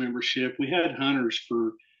early bird membership, we had hunters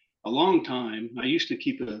for a long time. I used to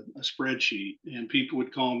keep a spreadsheet, and people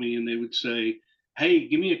would call me and they would say, hey,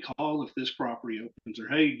 give me a call if this property opens, or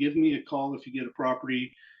hey, give me a call if you get a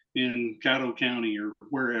property in Caddo County or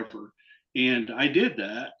wherever. And I did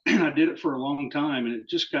that. I did it for a long time, and it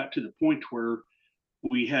just got to the point where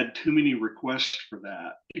we had too many requests for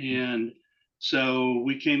that. And so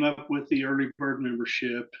we came up with the early bird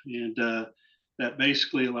membership, and that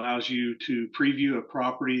basically allows you to preview a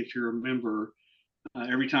property if you're a member.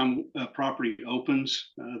 Every time a property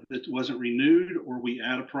opens that wasn't renewed, or we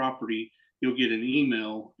add a property, you'll get an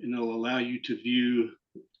email, and it'll allow you to view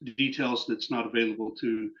details that's not available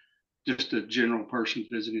to just a general person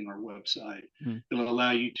visiting our website. Mm-hmm. It'll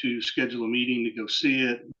allow you to schedule a meeting to go see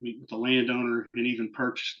it, meet with the landowner, and even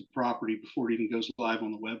purchase the property before it even goes live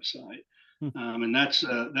on the website. Mm-hmm. And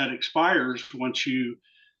that expires once you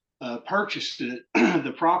purchased it.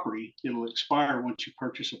 The property, it'll expire once you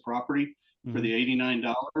purchase a property for the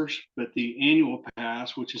 $89, but the annual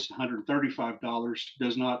pass, which is $135,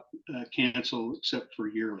 does not cancel except for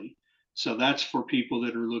yearly. So that's for people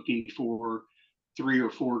that are looking for 3 or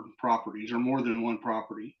 4 properties or more than one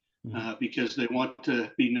property, because they want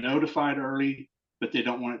to be notified early, but they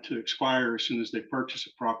don't want it to expire as soon as they purchase a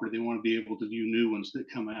property. They want to be able to view new ones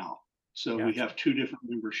that come out. So we have 2 different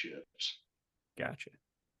memberships. Gotcha.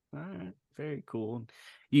 All right. Very cool.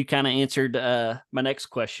 You kind of answered my next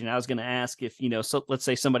question. I was going to ask if, so let's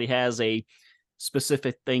say somebody has a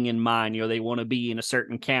specific thing in mind, they want to be in a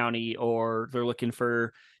certain county, or they're looking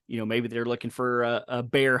for, maybe they're looking for a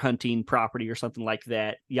bear hunting property or something like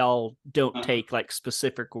that. Y'all don't take like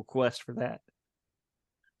specific requests for that.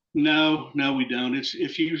 No, we don't. It's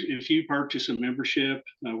if you purchase a membership,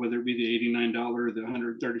 whether it be the $89 or the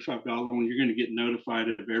 $135 one, you're going to get notified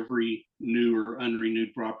of every new or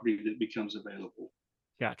unrenewed property that becomes available.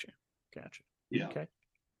 Gotcha. Yeah. Okay.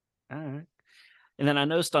 All right. And then I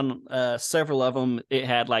noticed on several of them, it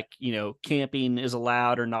had like, camping is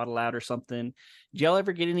allowed or not allowed or something. Did y'all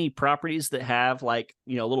ever get any properties that have like,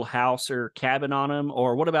 a little house or cabin on them?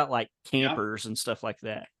 Or what about like Yeah. campers and stuff like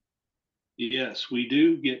that? Yes, we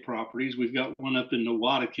do get properties. We've got one up in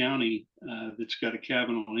Nowata County that's got a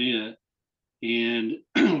cabin on it,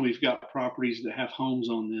 and we've got properties that have homes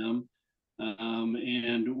on them.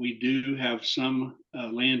 And we do have some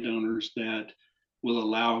landowners that will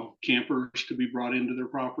allow campers to be brought into their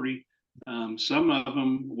property. Some of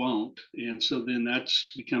them won't, and so then that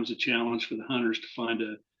becomes a challenge for the hunters to find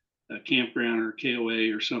a campground or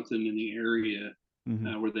KOA or something in the area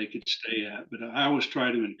where they could stay at. But I always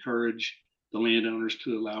try to encourage the landowners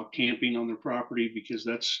to allow camping on their property, because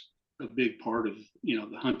that's a big part of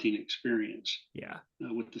the hunting experience. Yeah,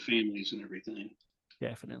 with the families and everything.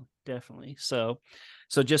 Definitely. So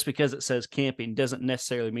just because it says camping doesn't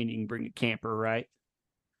necessarily mean you can bring a camper, right?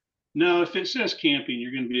 No, if it says camping,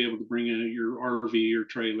 you're going to be able to bring in your RV or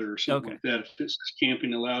trailer or something like that. If it says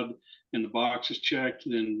camping allowed and the box is checked,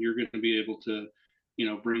 then you're going to be able to,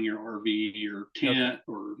 bring your RV or tent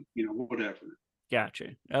or, whatever.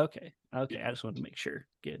 Gotcha. Okay. I just wanted to make sure.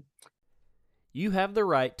 Good. You have the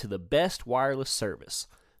right to the best wireless service.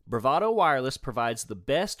 Bravado Wireless provides the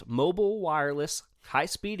best mobile wireless,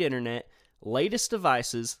 high-speed internet, latest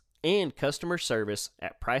devices, and customer service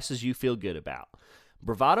at prices you feel good about.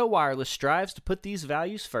 Bravado Wireless strives to put these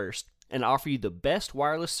values first and offer you the best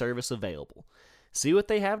wireless service available. See what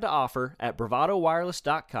they have to offer at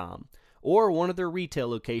bravadowireless.com or one of their retail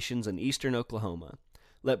locations in eastern Oklahoma.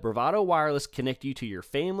 Let Bravado Wireless connect you to your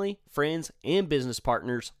family, friends, and business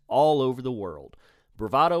partners all over the world.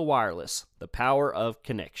 Bravado Wireless, the power of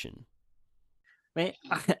connection. Man,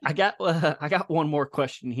 I got one more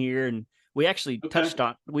question here, and we actually touched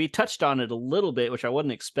on it a little bit, which I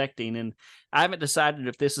wasn't expecting, and I haven't decided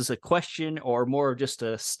if this is a question or more of just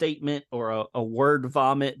a statement or a word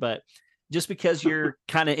vomit. But just because you're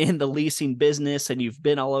kind of in the leasing business and you've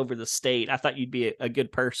been all over the state, I thought you'd be a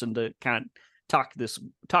good person to kind of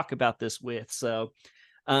talk about this with. So,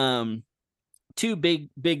 two big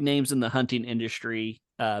names in the hunting industry,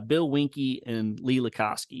 Bill Winke and Lee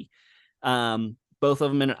Lakosky. Both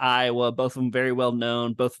of them in Iowa, both of them very well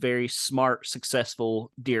known, both very smart,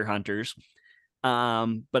 successful deer hunters.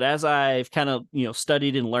 But as I've kind of,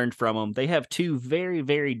 studied and learned from them, they have two very,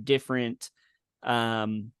 very different,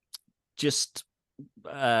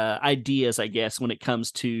 ideas, I guess, when it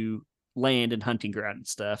comes to land and hunting ground and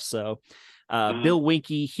stuff. So, Bill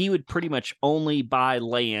Winke, he would pretty much only buy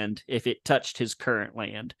land if it touched his current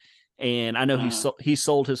land. And I know he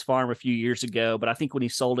sold his farm a few years ago, but I think when he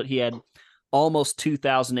sold it, he had almost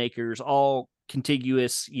 2,000 acres, all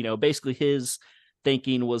contiguous. Basically his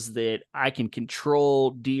thinking was that I can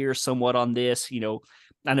control deer somewhat on this.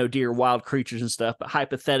 I know deer are wild creatures and stuff, but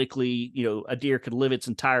hypothetically, a deer could live its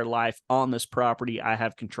entire life on this property. I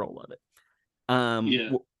have control of it.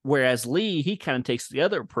 Whereas Lee, he kind of takes the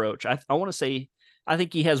other approach. I want to say, I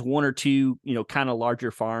think he has one or two, kind of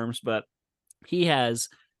larger farms, but he has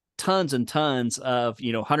tons and tons of,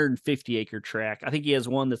 150 acre tract. I think he has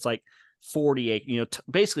one that's like 40 acre,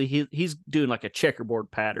 basically he's doing like a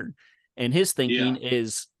checkerboard pattern, and his thinking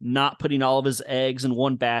is not putting all of his eggs in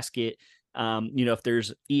one basket. If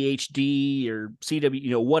there's EHD or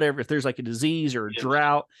CW, whatever, if there's like a disease or a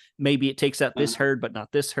drought, maybe it takes out this herd, but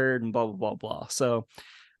not this herd, and blah, blah, blah, blah. So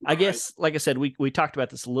I guess, like I said, we talked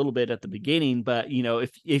about this a little bit at the beginning, but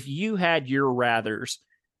if you had your rathers,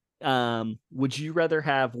 would you rather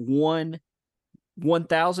have one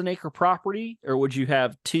 1,000 acre property, or would you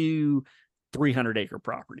have two 300 acre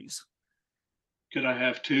properties? Could I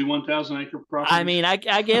have two 1,000 acre properties? I mean, I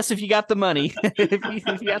guess if you got the money,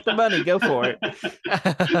 if you got the money, go for it.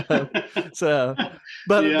 So,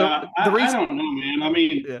 but the reason, I don't know, man. I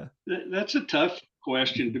mean, that's a tough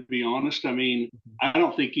question, to be honest. I mean, I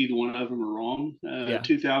don't think either one of them are wrong.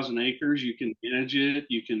 2,000 acres, you can manage it.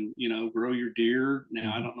 You can, grow your deer.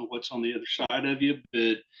 Now, I don't know what's on the other side of you,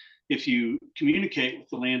 but if you communicate with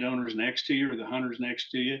the landowners next to you or the hunters next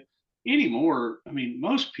to you anymore, I mean,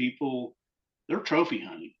 most people, they're trophy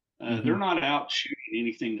hunting. They're not out shooting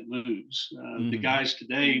anything that moves. The guys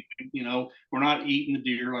today, we're not eating the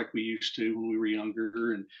deer like we used to when we were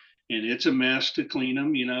younger, and it's a mess to clean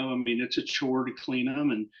them. I mean, it's a chore to clean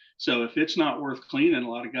them, and so if it's not worth cleaning, a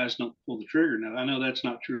lot of guys don't pull the trigger. Now, I know that's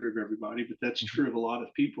not true of everybody, but that's true of a lot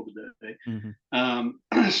of people today.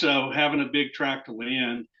 So having a big tract of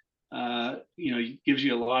land, gives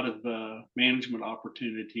you a lot of management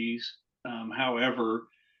opportunities. However,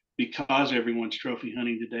 because everyone's trophy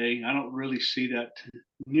hunting today, I don't really see that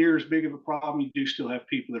near as big of a problem. You do still have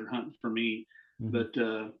people that are hunting for meat, but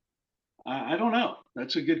I don't know.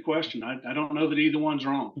 That's a good question. I don't know that either one's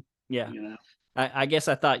wrong. Yeah. You know. I guess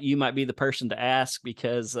I thought you might be the person to ask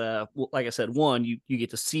because, like I said, one, you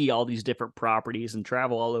get to see all these different properties and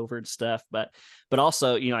travel all over and stuff, but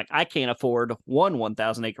also, like I can't afford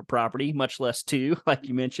 1,000 acre property, much less two, like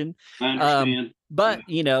you mentioned. I understand. But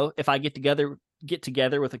if I get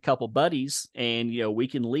together with a couple buddies and we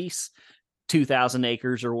can lease 2,000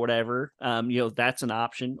 acres or whatever, that's an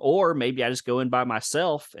option. Or maybe I just go in by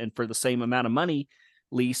myself and for the same amount of money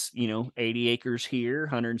lease 80 acres here,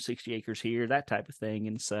 160 acres here, that type of thing.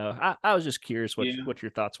 And so I was just curious what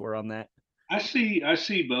your thoughts were on that. I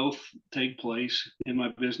see both take place in my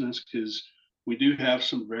business because we do have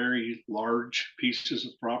some very large pieces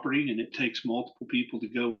of property, and it takes multiple people to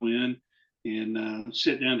go in and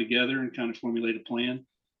sit down together and kind of formulate a plan.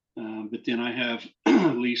 But then I have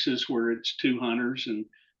leases where it's two hunters, and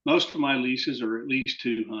most of my leases are at least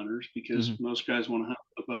two hunters because most guys want to hunt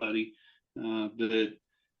with a buddy. But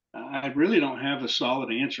I really don't have a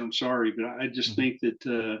solid answer. I'm sorry, but I just think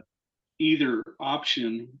that either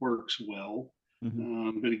option works well.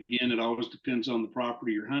 But again, it always depends on the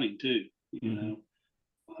property you're hunting too. You know,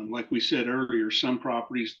 like we said earlier, some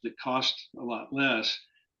properties that cost a lot less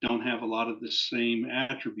don't have a lot of the same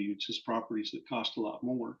attributes as properties that cost a lot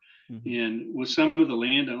more. And with some of the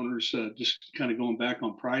landowners, just kind of going back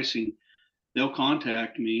on pricing, they'll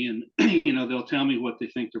contact me and they'll tell me what they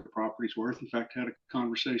think their property's worth. In fact, I had a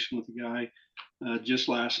conversation with a guy just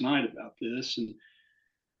last night about this, and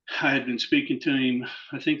I had been speaking to him,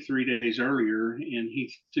 I think 3 days earlier, and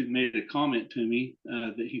he made a comment to me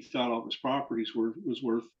that he thought all his properties was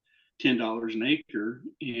worth $10 an acre.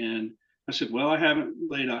 And I said, well, I haven't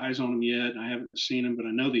laid eyes on them yet. I haven't seen them, but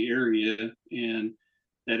I know the area, and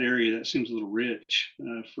that seems a little rich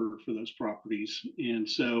for those properties. And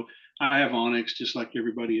so I have Onyx just like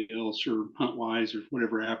everybody else, or HuntWise, or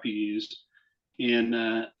whatever app you use.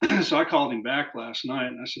 And so I called him back last night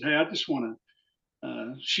and I said, hey, I just want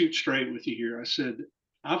to shoot straight with you here. I said,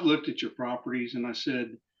 I've looked at your properties, and I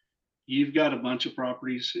said, you've got a bunch of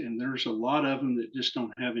properties, and there's a lot of them that just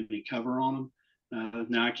don't have any cover on them.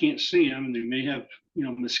 Now I can't see them, and they may have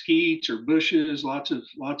mesquites or bushes, lots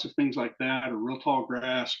of things like that, or real tall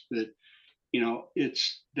grass, but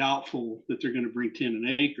it's doubtful that they're going to bring 10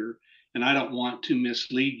 an acre. And I don't want to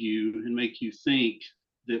mislead you and make you think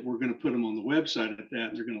that we're going to put them on the website at that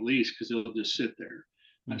and they're going to lease, because they'll just sit there.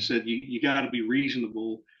 I said, you got to be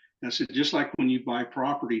reasonable. And I said, just like when you buy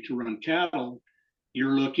property to run cattle,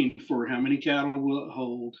 you're looking for how many cattle will it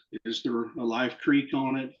hold? Is there a live creek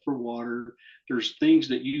on it for water? There's things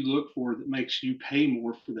that you look for that makes you pay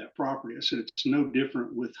more for that property. I said, it's no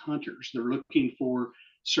different with hunters. They're looking for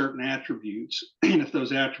certain attributes. And if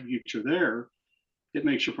those attributes are there, it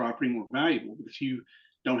makes your property more valuable. But if you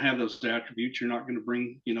don't have those attributes, you're not going to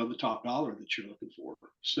bring, the top dollar that you're looking for.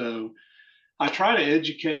 So I try to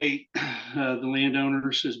educate the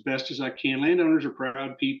landowners as best as I can. Landowners are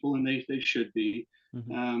proud people, and they should be,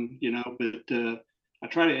 but I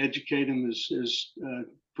try to educate them as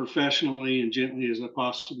professionally and gently as I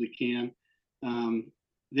possibly can.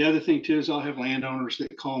 The other thing too is I'll have landowners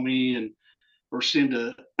that call me or send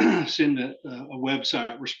a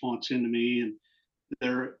website response into me, and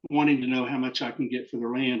they're wanting to know how much I can get for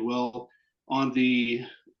their land. Well, on the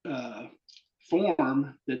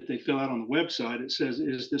form that they fill out on the website, it says,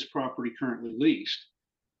 is this property currently leased?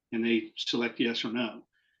 And they select yes or no.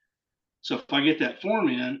 So if I get that form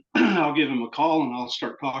in, I'll give them a call and I'll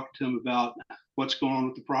start talking to them about what's going on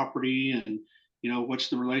with the property, and what's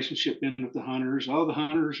the relationship been with the hunters. Oh, the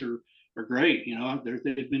hunters are great.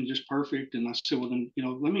 They've been just perfect. And I said, well, then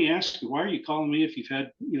let me ask you, why are you calling me if you've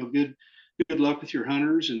had good luck with your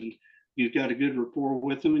hunters and you've got a good rapport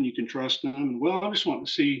with them and you can trust them? And well, I just want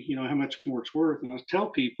to see how much more it's worth. And I tell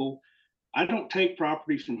people, I don't take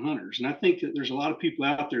property from hunters. And I think that there's a lot of people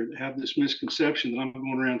out there that have this misconception that I'm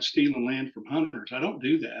going around stealing land from hunters. I don't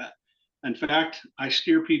do that. In fact, I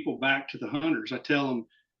steer people back to the hunters. I tell them,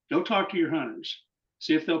 go talk to your hunters,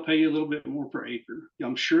 see if they'll pay you a little bit more per acre.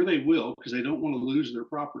 I'm sure they will, because they don't want to lose their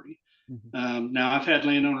property. Now I've had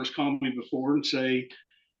landowners call me before and say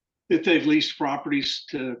that they've leased properties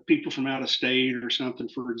to people from out of state or something,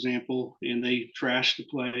 for example, and they trashed the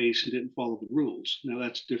place and didn't follow the rules. Now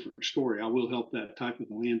that's a different story. I will help that type of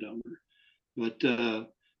a landowner. But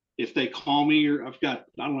if they call me, or I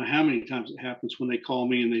don't know how many times it happens when they call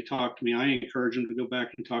me and they talk to me, I encourage them to go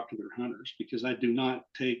back and talk to their hunters, because I do not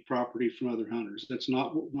take property from other hunters. That's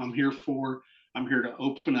not what I'm here for. I'm here to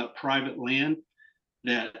open up private land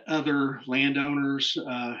that other landowners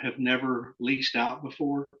have never leased out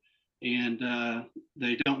before. and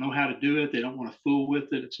they don't know how to do it. They don't want to fool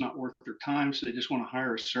with it. It's not worth their time. So they just want to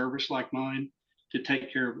hire a service like mine to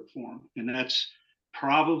take care of it for them. And that's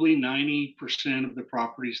probably 90% of the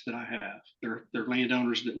properties that I have. They're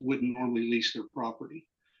landowners that wouldn't normally lease their property.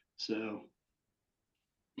 So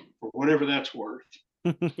for whatever that's worth.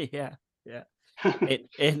 Yeah. Yeah.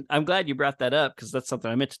 And I'm glad you brought that up, because that's something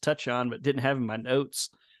I meant to touch on, but didn't have in my notes.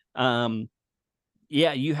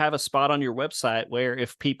 Yeah, you have a spot on your website where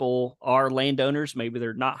if people are landowners, maybe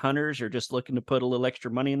they're not hunters or just looking to put a little extra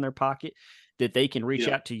money in their pocket, that they can reach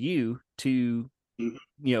out to you to,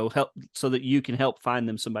 help, so that you can help find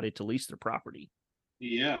them somebody to lease their property.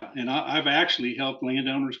 Yeah, and I've actually helped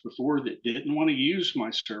landowners before that didn't want to use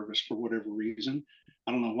my service for whatever reason.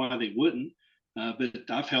 I don't know why they wouldn't, but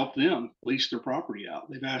I've helped them lease their property out.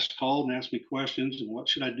 They've called and asked me questions, and what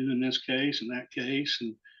should I do in this case and that case,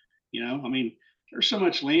 and I mean, there's so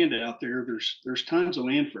much land out there. There's tons of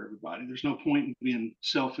land for everybody. There's no point in being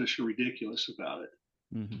selfish or ridiculous about it.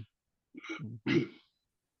 Mm-hmm. Mm-hmm.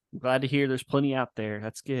 I'm glad to hear there's plenty out there.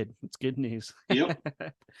 That's good. That's good news. Yep.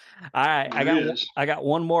 All right. I got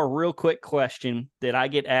one more real quick question that I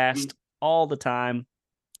get asked all the time,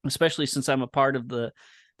 especially since I'm a part of the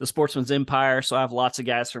Sportsman's Empire. So I have lots of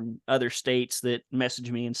guys from other states that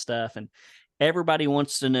message me and stuff. And everybody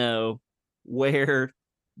wants to know where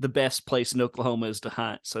the best place in Oklahoma is to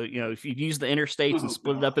hunt. So, if you use the interstates and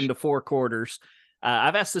split it up into 4 quarters,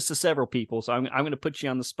 I've asked this to several people, so I'm going to put you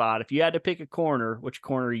on the spot. If you had to pick a corner, which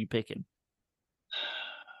corner are you picking?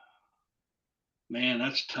 Man,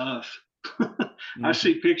 that's tough. I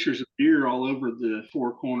see pictures of deer all over the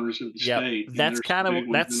 4 corners of the state. That's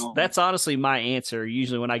that's honestly my answer.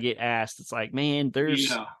 Usually when I get asked, it's like, man,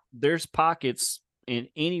 there's pockets in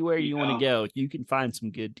anywhere you want to go. You can find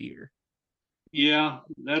some good deer. Yeah,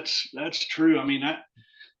 that's true. I mean,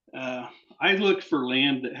 I look for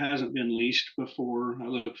land that hasn't been leased before. I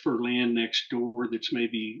look for land next door that's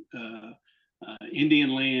maybe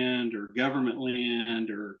Indian land or government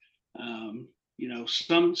land, or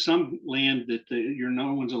some land that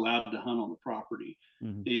no one's allowed to hunt on the property.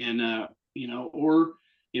 And I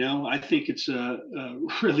think it's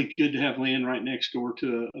really good to have land right next door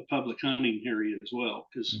to a public hunting area as well,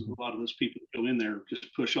 because a lot of those people that go in there just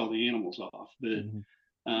push all the animals off. But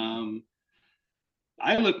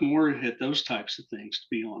I look more at those types of things, to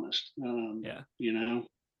be honest.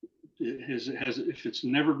 If it's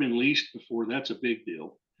never been leased before, that's a big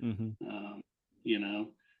deal. And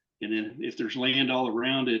then if there's land all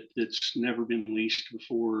around it that's never been leased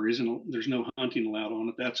before, there's no hunting allowed on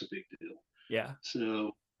it, that's a big deal. Yeah.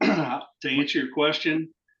 So to answer your question,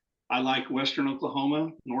 I like Western Oklahoma,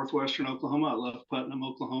 Northwestern Oklahoma. I love Putnam,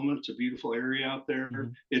 Oklahoma. It's a beautiful area out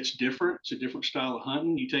there. It's different. It's a different style of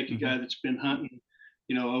hunting. You take a guy that's been hunting,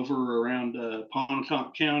 over around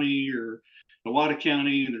Pontotoc County or Nowata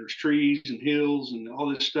County, and there's trees and hills and all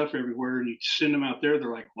this stuff everywhere, and you send them out there,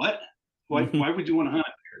 they're like, what? Why would you want to hunt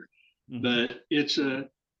there? But it's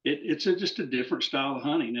just a different style of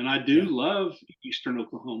hunting. And I do love Eastern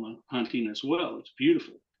Oklahoma hunting as well. It's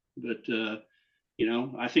beautiful. But,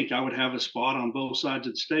 I think I would have a spot on both sides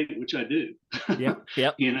of the state, which I do. Yep.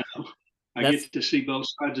 I get to see both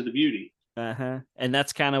sides of the beauty. And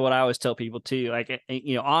that's kind of what I always tell people too. Like,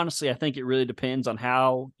 honestly, I think it really depends on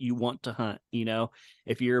how you want to hunt.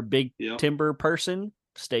 If you're a big timber person,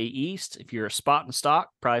 stay east. If you're a spot and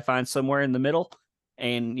stock, probably find somewhere in the middle.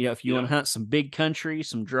 And, if you want to hunt some big country,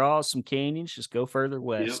 some draws, some canyons, just go further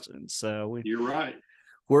west. And so you're right.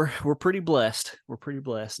 We're pretty blessed. We're pretty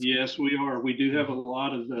blessed. Yes, we are. We do have a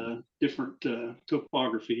lot of different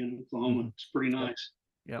topography in Oklahoma. It's pretty nice.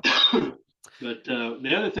 Yep. But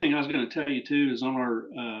the other thing I was going to tell you too is on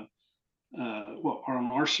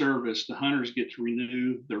our service, the hunters get to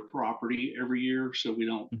renew their property every year, so we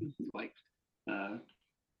don't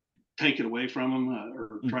take it away from them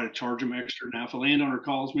or try to charge them extra. Now, if a landowner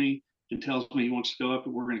calls me and tells me he wants to go up,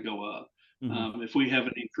 we're going to go up. If we have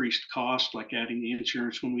an increased cost, like adding the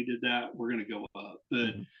insurance when we did that, we're going to go up.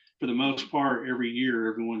 But for the most part, every year,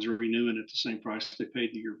 everyone's renewing at the same price they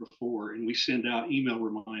paid the year before. And we send out email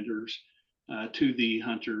reminders to the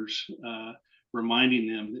hunters,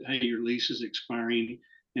 reminding them that, hey, your lease is expiring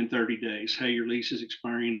in 30 days. Hey, your lease is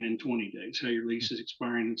expiring in 20 days. Hey, your lease is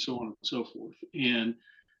expiring, and so on and so forth. And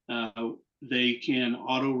they can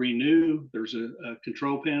auto renew. There's a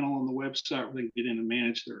control panel on the website where they can get in and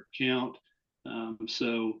manage their account.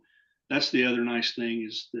 So that's the other nice thing,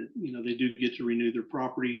 is that, they do get to renew their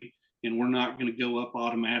property, and we're not going to go up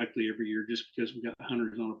automatically every year just because we got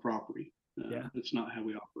hunters on a property. That's not how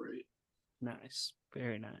we operate. Nice.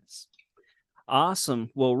 Very nice. Awesome.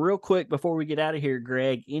 Well, real quick before we get out of here,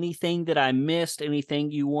 Greg, anything that I missed, anything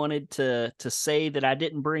you wanted to say that I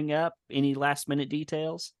didn't bring up, any last minute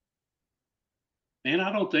details? And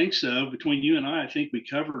I don't think so. Between you and I think we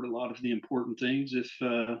covered a lot of the important things. If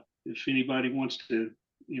anybody wants to,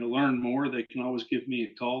 learn more, they can always give me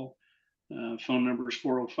a call. Phone number is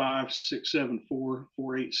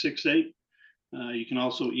 405-674-4868. You can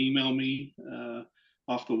also email me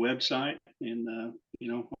off the website. And,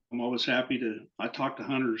 I'm always happy I talk to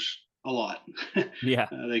hunters a lot. Yeah.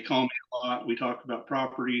 They call me a lot. We talk about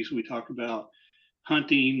properties. We talk about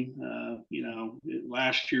hunting.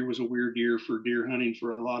 Last year was a weird year for deer hunting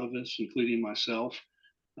for a lot of us, including myself.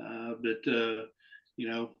 I'm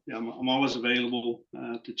always available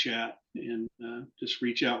to chat and just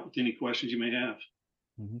reach out with any questions you may have.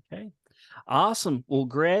 Okay. Awesome. Well,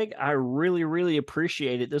 Greg, I really, really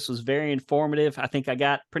appreciate it. This was very informative. I think I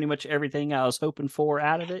got pretty much everything I was hoping for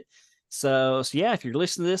out of it. So yeah, if you're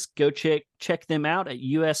listening to this, go check them out at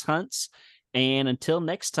US Hunts. And until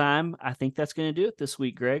next time, I think that's going to do it this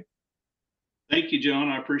week, Greg. Thank you, John.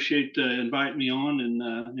 I appreciate inviting me on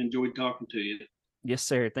and enjoyed talking to you. Yes,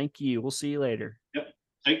 sir. Thank you. We'll see you later. Yep.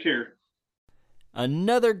 Take care.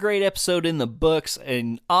 Another great episode in the books,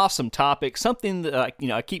 an awesome topic, something that,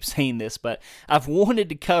 I keep saying this, but I've wanted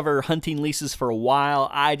to cover hunting leases for a while.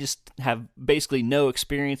 I just have basically no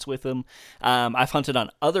experience with them. I've hunted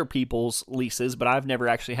on other people's leases, but I've never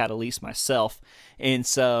actually had a lease myself. And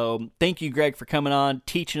so thank you, Greg, for coming on,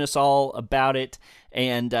 teaching us all about it,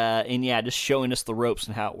 and just showing us the ropes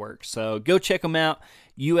and how it works. So go check them out.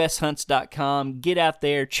 ushunts.com. Get out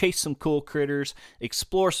there, chase some cool critters,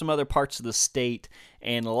 explore some other parts of the state,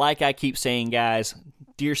 and like I keep saying, guys,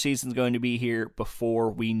 deer season's going to be here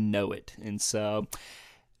before we know it. And so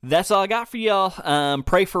that's all I got for y'all.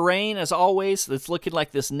 Pray for rain, as always. It's looking like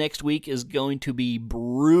this next week is going to be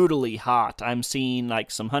brutally hot. I'm seeing like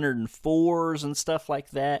some 104s and stuff like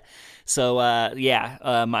that. So,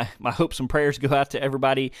 my hopes and prayers go out to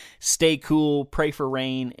everybody. Stay cool, pray for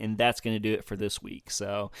rain, and that's going to do it for this week.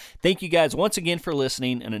 So, thank you guys once again for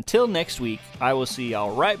listening, and until next week, I will see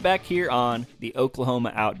y'all right back here on the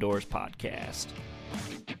Oklahoma Outdoors Podcast.